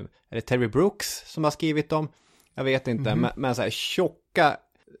det Terry Brooks som har skrivit dem? Jag vet inte, men så här tjocka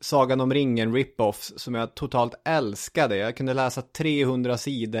Sagan om ringen rip-offs som jag totalt älskade. Jag kunde läsa 300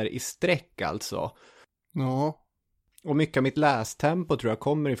 sidor i sträck alltså. Ja. Och mycket av mitt lästempo tror jag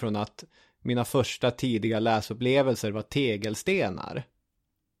kommer ifrån att mina första tidiga läsupplevelser var tegelstenar.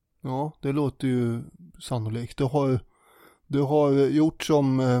 Ja, det låter ju sannolikt. Du har gjort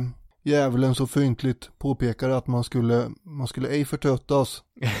som djävulen så fryntligt påpekade att man skulle ej förtröttas.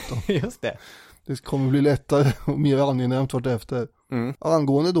 Just det. Det kommer bli lättare och mer angenämt vartefter.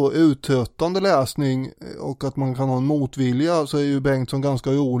 Angående då uttröttande läsning och att man kan ha en motvilja, så är ju Bengtsson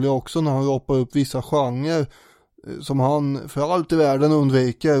ganska rolig också när han ropar upp vissa genrer som han för allt i världen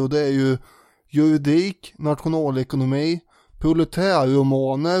undviker, och det är ju juridik, nationalekonomi,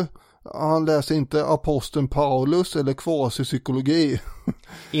 proletärromaner. Han läser inte aposteln Paulus eller kvasipsykologi.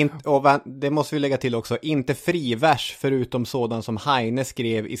 Och det måste vi lägga till också, inte frivers förutom sådan som Heine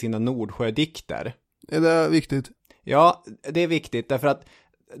skrev i sina Nordsjödikter. Är det viktigt? Ja, det är viktigt därför att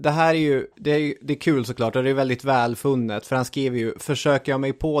det här är ju, det är kul såklart, och det är väldigt välfunnet, för han skriver ju: försöker jag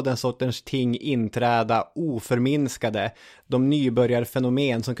mig på den sortens ting inträda oförminskade, de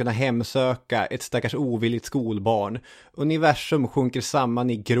nybörjarfenomen som kunna hemsöka ett stackars ovilligt skolbarn. Universum sjunker samman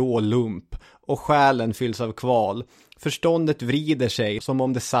i grå lump och själen fylls av kval. Förståndet vrider sig som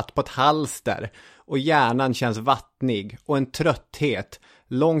om det satt på ett halster, och hjärnan känns vattnig, och en trötthet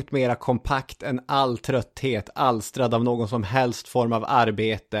långt mera kompakt än all trötthet alstrad av någon som helst form av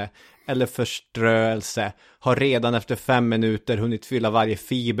arbete eller förströelse har redan efter 5 minuter hunnit fylla varje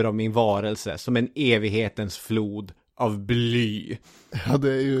fiber av min varelse som en evighetens flod av bly. Ja,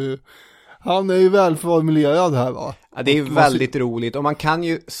 det är ju... Han är ju välformulerad här, va? Ja, det är väldigt roligt, och man kan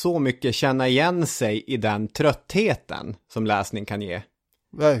ju så mycket känna igen sig i den tröttheten som läsning kan ge.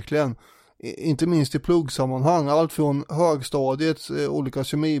 Verkligen. Inte minst i pluggsammanhang. Allt från högstadiets olika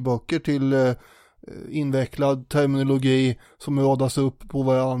kemiböcker till invecklad terminologi som radas upp på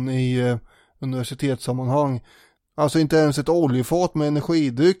varann i universitetssammanhang. Alltså inte ens ett oljefat med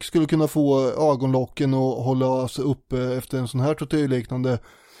energidryck skulle kunna få ögonlocken att hålla sig uppe efter en sån här tortyrliknande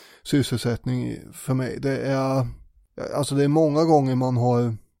sysselsättning för mig. Det är många gånger man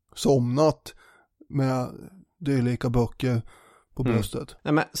har somnat med dylika böcker på bröstet.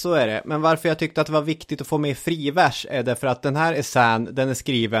 Nej, men så är det. Men varför jag tyckte att det var viktigt att få med frivers är därför att den här essän, den är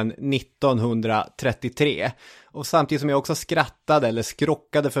skriven 1933. Och samtidigt som jag också skrattade eller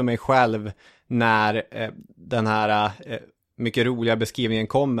skrockade för mig själv när den här mycket roliga beskrivningen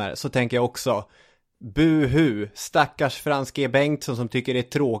kommer, så tänker jag också: buhu, stackars Frans G. Bengtsson som tycker det är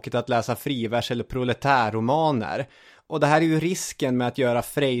tråkigt att läsa frivers eller proletärromaner. Och det här är ju risken med att göra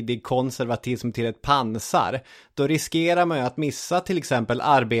frejdig konservatism till ett pansar. Då riskerar man ju att missa till exempel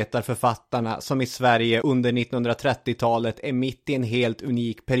arbetarförfattarna som i Sverige under 1930-talet är mitt i en helt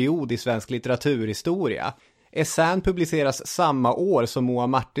unik period i svensk litteraturhistoria. Essän publiceras samma år som Moa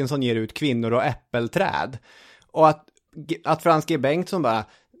Martinsson ger ut Kvinnor och äppelträd. Och att att Frans G. Bengtsson bara,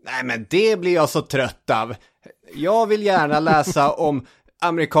 nej men det blir jag så trött av. Jag vill gärna läsa om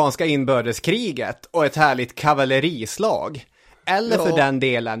amerikanska inbördeskriget och ett härligt kavallerislag. Eller för den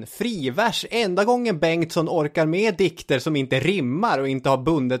delen, frivers. Enda gången Bengtsson orkar med dikter som inte rimmar och inte har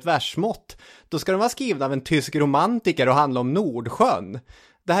bundet versmått, då ska de vara skrivna av en tysk romantiker och handla om Nordsjön.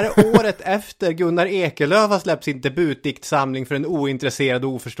 Det här är året efter Gunnar Ekelöf har släppt sin debutdiktsamling för en ointresserad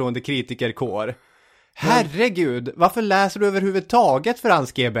och oförstående kritikerkår. Herregud, varför läser du överhuvudtaget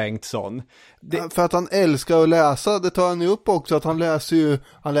Frans G. Bengtsson? För att han älskar att läsa, det tar han ju upp också, att han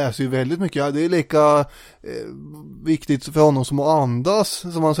läser ju väldigt mycket. Det är lika viktigt för honom som att andas,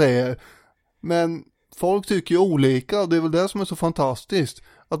 som man säger. Men folk tycker ju olika, och det är väl det som är så fantastiskt.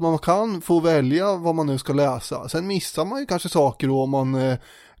 Att man kan få välja vad man nu ska läsa. Sen missar man ju kanske saker då om man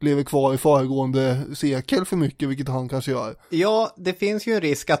lever kvar i föregående sekel för mycket, vilket han kanske gör. Ja, det finns ju en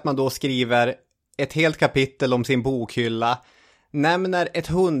risk att man då skriver ett helt kapitel om sin bokhylla, nämner ett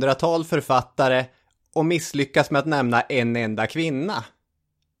 100-tal författare och misslyckas med att nämna en enda kvinna.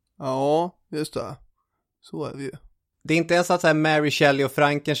 Ja, just det. Så är vi ju. Det är inte ens att så här Mary Shelley och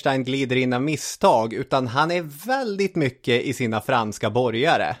Frankenstein glider in av misstag, utan han är väldigt mycket i sina franska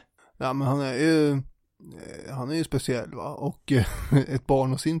borgare. Ja, men han är ju speciell, va? Och ett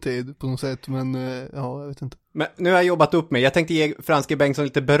barn av sin tid på något sätt, men ja, jag vet inte. Men nu har jag jobbat upp mig. Jag tänkte ge Frans G. Bengtsson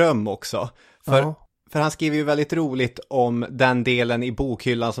lite beröm också. För han skriver ju väldigt roligt om den delen i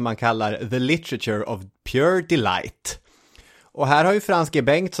bokhyllan som man kallar The Literature of Pure Delight. Och här har ju Frans G.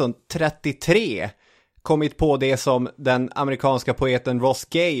 Bengtsson 33 kommit på det som den amerikanska poeten Ross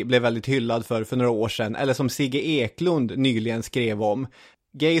Gay blev väldigt hyllad för några år sedan, eller som Sigge Eklund nyligen skrev om.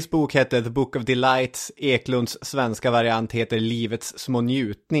 Gays bok hette The Book of Delights, Eklunds svenska variant heter Livets små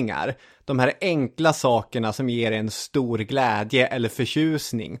njutningar. De här enkla sakerna som ger en stor glädje eller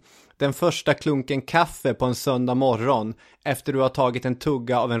förtjusning. Den första klunken kaffe på en söndag morgon efter du har tagit en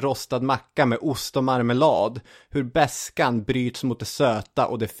tugga av en rostad macka med ost och marmelad. Hur bäskan bryts mot det söta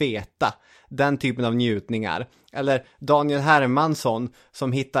och det feta. Den typen av njutningar. Eller Daniel Hermansson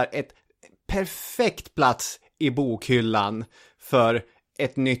som hittar ett perfekt plats i bokhyllan för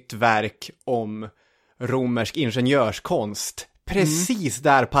ett nytt verk om romersk ingenjörskonst. Precis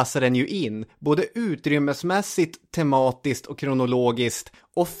där passar den ju in. Både utrymmesmässigt, tematiskt och kronologiskt.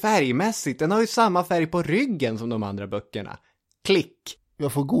 Och färgmässigt. Den har ju samma färg på ryggen som de andra böckerna. Klick.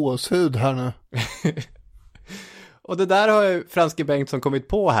 Jag får gåshud här nu. Och det där har ju Frans G. Bengtsson kommit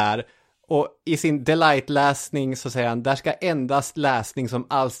på här. Och i sin delight-läsning så säger han, där ska endast läsning som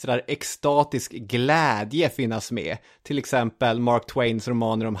alstrar extatisk glädje finnas med. Till exempel Mark Twains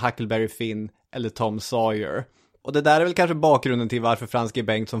romaner om Huckleberry Finn eller Tom Sawyer. Och det där är väl kanske bakgrunden till varför Frans G.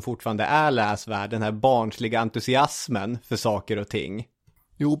 Bengtsson fortfarande är läsvärd. Den här barnsliga entusiasmen för saker och ting.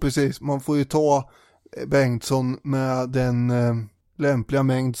 Jo, precis. Man får ju ta Bengtsson med den lämpliga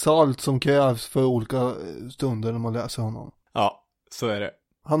mängd salt som krävs för olika stunder när man läser honom. Ja, så är det.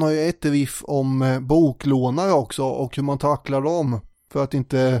 Han har ju ett riff om boklånare också och hur man tacklar dem för att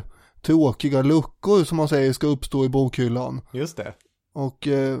inte tråkiga luckor som man säger ska uppstå i bokhyllan. Just det. Och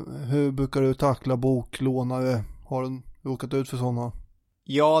hur brukar du tackla boklånare? Har du råkat ut för sådana?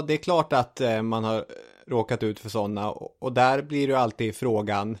 Ja, det är klart att man har råkat ut för sådana. Och där blir ju alltid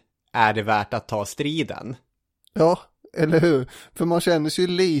frågan, är det värt att ta striden? Ja, eller hur? För man känner sig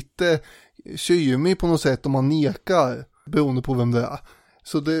lite kymig på något sätt om man nekar, beroende på vem det är.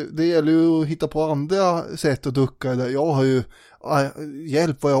 Så det gäller ju att hitta på andra sätt att ducka där. Jag har ju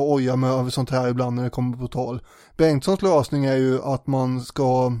hjälp vad jag ojar med över sånt här ibland när det kommer på tal. Bengtssons lösning är ju att man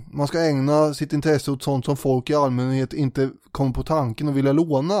ska ägna sitt intresse åt sånt som folk i allmänhet inte kommer på tanken och vilja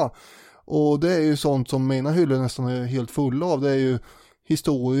låna. Och det är ju sånt som mina hyllor nästan är helt fulla av. Det är ju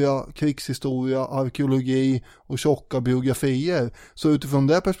historia, krigshistoria, arkeologi och tjocka biografier. Så utifrån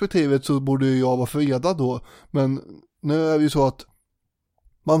det perspektivet så borde jag vara fredad då. Men nu är det ju så att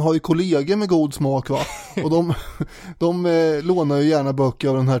man har ju kollegor med god smak, va? Och de lånar ju gärna böcker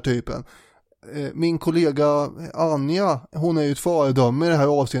av den här typen. Min kollega Anja, hon är ju ett föredöme i det här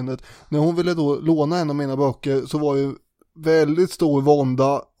avseendet. När hon ville då låna en av mina böcker så var ju väldigt stor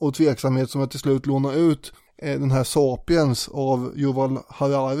vånda och tveksamhet som jag till slut lånade ut den här Sapiens av Yuval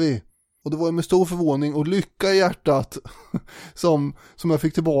Harari. Och det var ju med stor förvåning och lycka i hjärtat som jag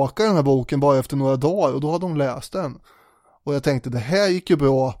fick tillbaka den här boken bara efter några dagar, och då hade de läst den. Och jag tänkte, det här gick ju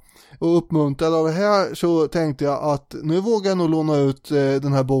bra. Och uppmuntrad av det här så tänkte jag att nu vågar jag nog låna ut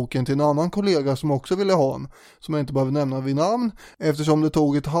den här boken till en annan kollega som också ville ha den. Som jag inte behöver nämna vid namn. Eftersom det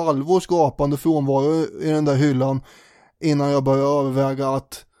tog ett halvårs gapande frånvaro i den där hyllan innan jag började överväga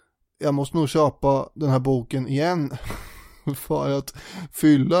att jag måste nog köpa den här boken igen. För att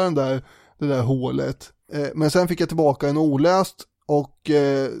fylla den där det där hålet. Men sen fick jag tillbaka en oläst och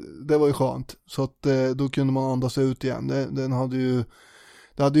det var ju skönt. Så att då kunde man andas ut igen.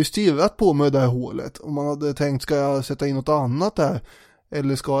 Det hade ju stirrat på mig det där hålet. Och man hade tänkt, ska jag sätta in något annat där?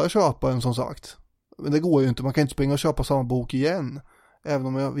 Eller ska jag köpa en, som sagt? Men det går ju inte, man kan inte springa och köpa samma bok igen. Även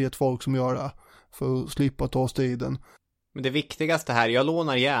om jag vet folk som gör det. För att slippa ta striden. Men det viktigaste här, jag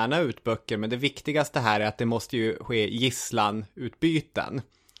lånar gärna ut böcker, men det viktigaste här är att det måste ju ske gisslanutbyten.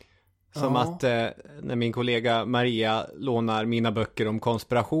 Som att när min kollega Maria lånar mina böcker om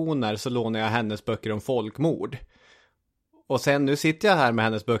konspirationer, så lånar jag hennes böcker om folkmord. Och sen nu sitter jag här med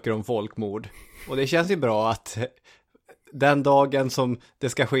hennes böcker om folkmord. Och det känns ju bra att den dagen som det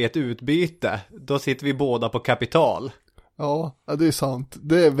ska ske ett utbyte, då sitter vi båda på kapital. Ja, det är sant.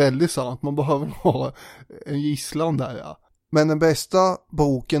 Det är väldigt sant. Man behöver ha en gisslan där, ja. Men den bästa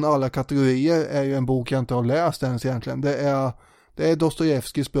boken alla kategorier är ju en bok jag inte har läst ens egentligen. Det är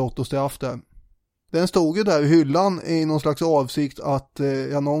Dostojevskijs Brott och straff där. Den stod ju där i hyllan i någon slags avsikt att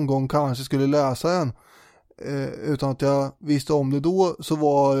jag någon gång kanske skulle läsa den. Utan att jag visste om det då, så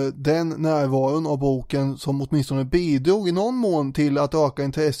var den närvaron av boken som åtminstone bidrog i någon mån till att öka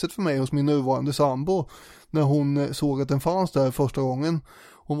intresset för mig hos min nuvarande sambo. När hon såg att den fanns där första gången.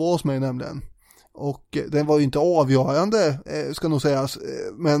 Hon var hos mig nämligen. Och den var ju inte avgörande, ska nog sägas.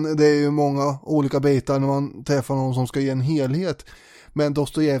 Men det är ju många olika bitar när man träffar någon som ska ge en helhet. Men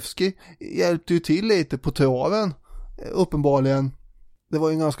Dostojevskij hjälpte ju till lite på traven. Uppenbarligen. Det var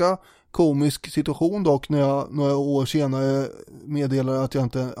ju en ganska komisk situation dock när jag några år senare meddelade att jag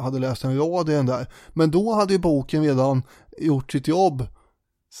inte hade läst en rad i den där. Men då hade ju boken redan gjort sitt jobb.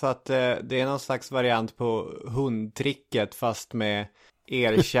 Så att det är någon slags variant på hundtricket fast med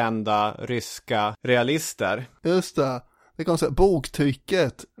erkända ryska realister. Just det. Det kan man säga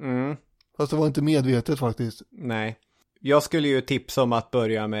boktricket. Fast det var inte medvetet faktiskt. Nej. Jag skulle ju tipsa om att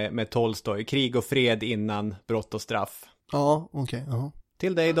börja med Tolstoj. Krig och fred innan brott och straff. Ja, okej. Ja.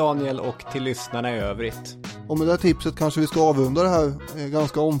 Till dig Daniel och till lyssnarna i övrigt. Och med det här tipset kanske vi ska avrunda det här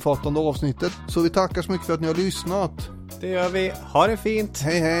ganska omfattande avsnittet. Så vi tackar så mycket för att ni har lyssnat. Det gör vi. Ha det fint.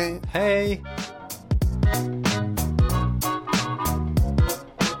 Hej hej. Hej.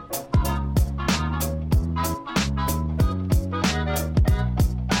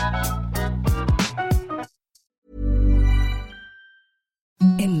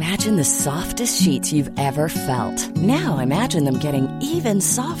 Imagine the softest sheets you've ever felt. Now imagine them getting even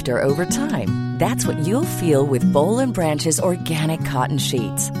softer over time. That's what you'll feel with Boll & Branch's organic cotton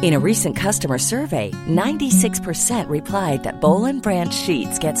sheets. In a recent customer survey, 96% replied that Boll & Branch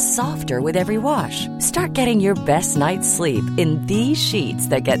sheets get softer with every wash. Start getting your best night's sleep in these sheets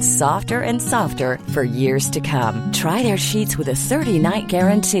that get softer and softer for years to come. Try their sheets with a 30-night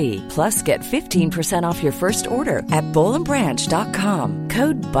guarantee. Plus, get 15% off your first order at bollandbranch.com.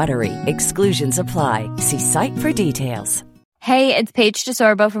 Code BUTTERY. Exclusions apply. See site for details. Hey, it's Paige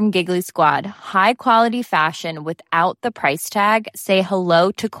DeSorbo from Giggly Squad. High quality fashion without the price tag. Say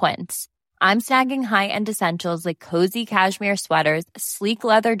hello to Quince. I'm snagging high-end essentials like cozy cashmere sweaters, sleek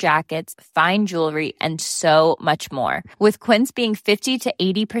leather jackets, fine jewelry, and so much more. With Quince being 50 to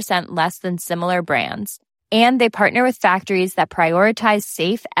 80% less than similar brands. And they partner with factories that prioritize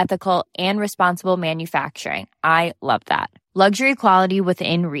safe, ethical, and responsible manufacturing. I love that. Luxury quality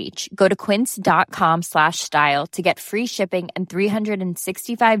within reach. Go to quince.com/style to get free shipping and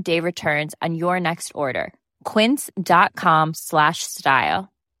 365-day returns on your next order. Quince.com/style.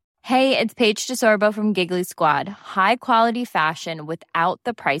 Hey, it's Paige DeSorbo from Giggly Squad. High quality fashion without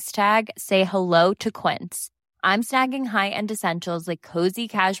the price tag. Say hello to Quince. I'm snagging high-end essentials like cozy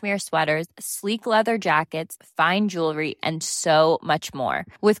cashmere sweaters, sleek leather jackets, fine jewelry, and so much more.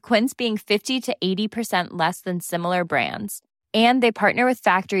 With Quince being 50 to 80% less than similar brands. And they partner with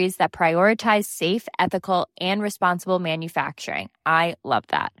factories that prioritize safe, ethical, and responsible manufacturing. I love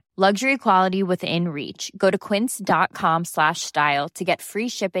that. Luxury quality within reach. Go to quince.com/style to get free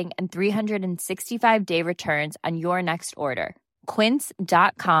shipping and 365-day returns on your next order.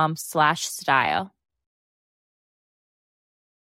 Quince.com/style.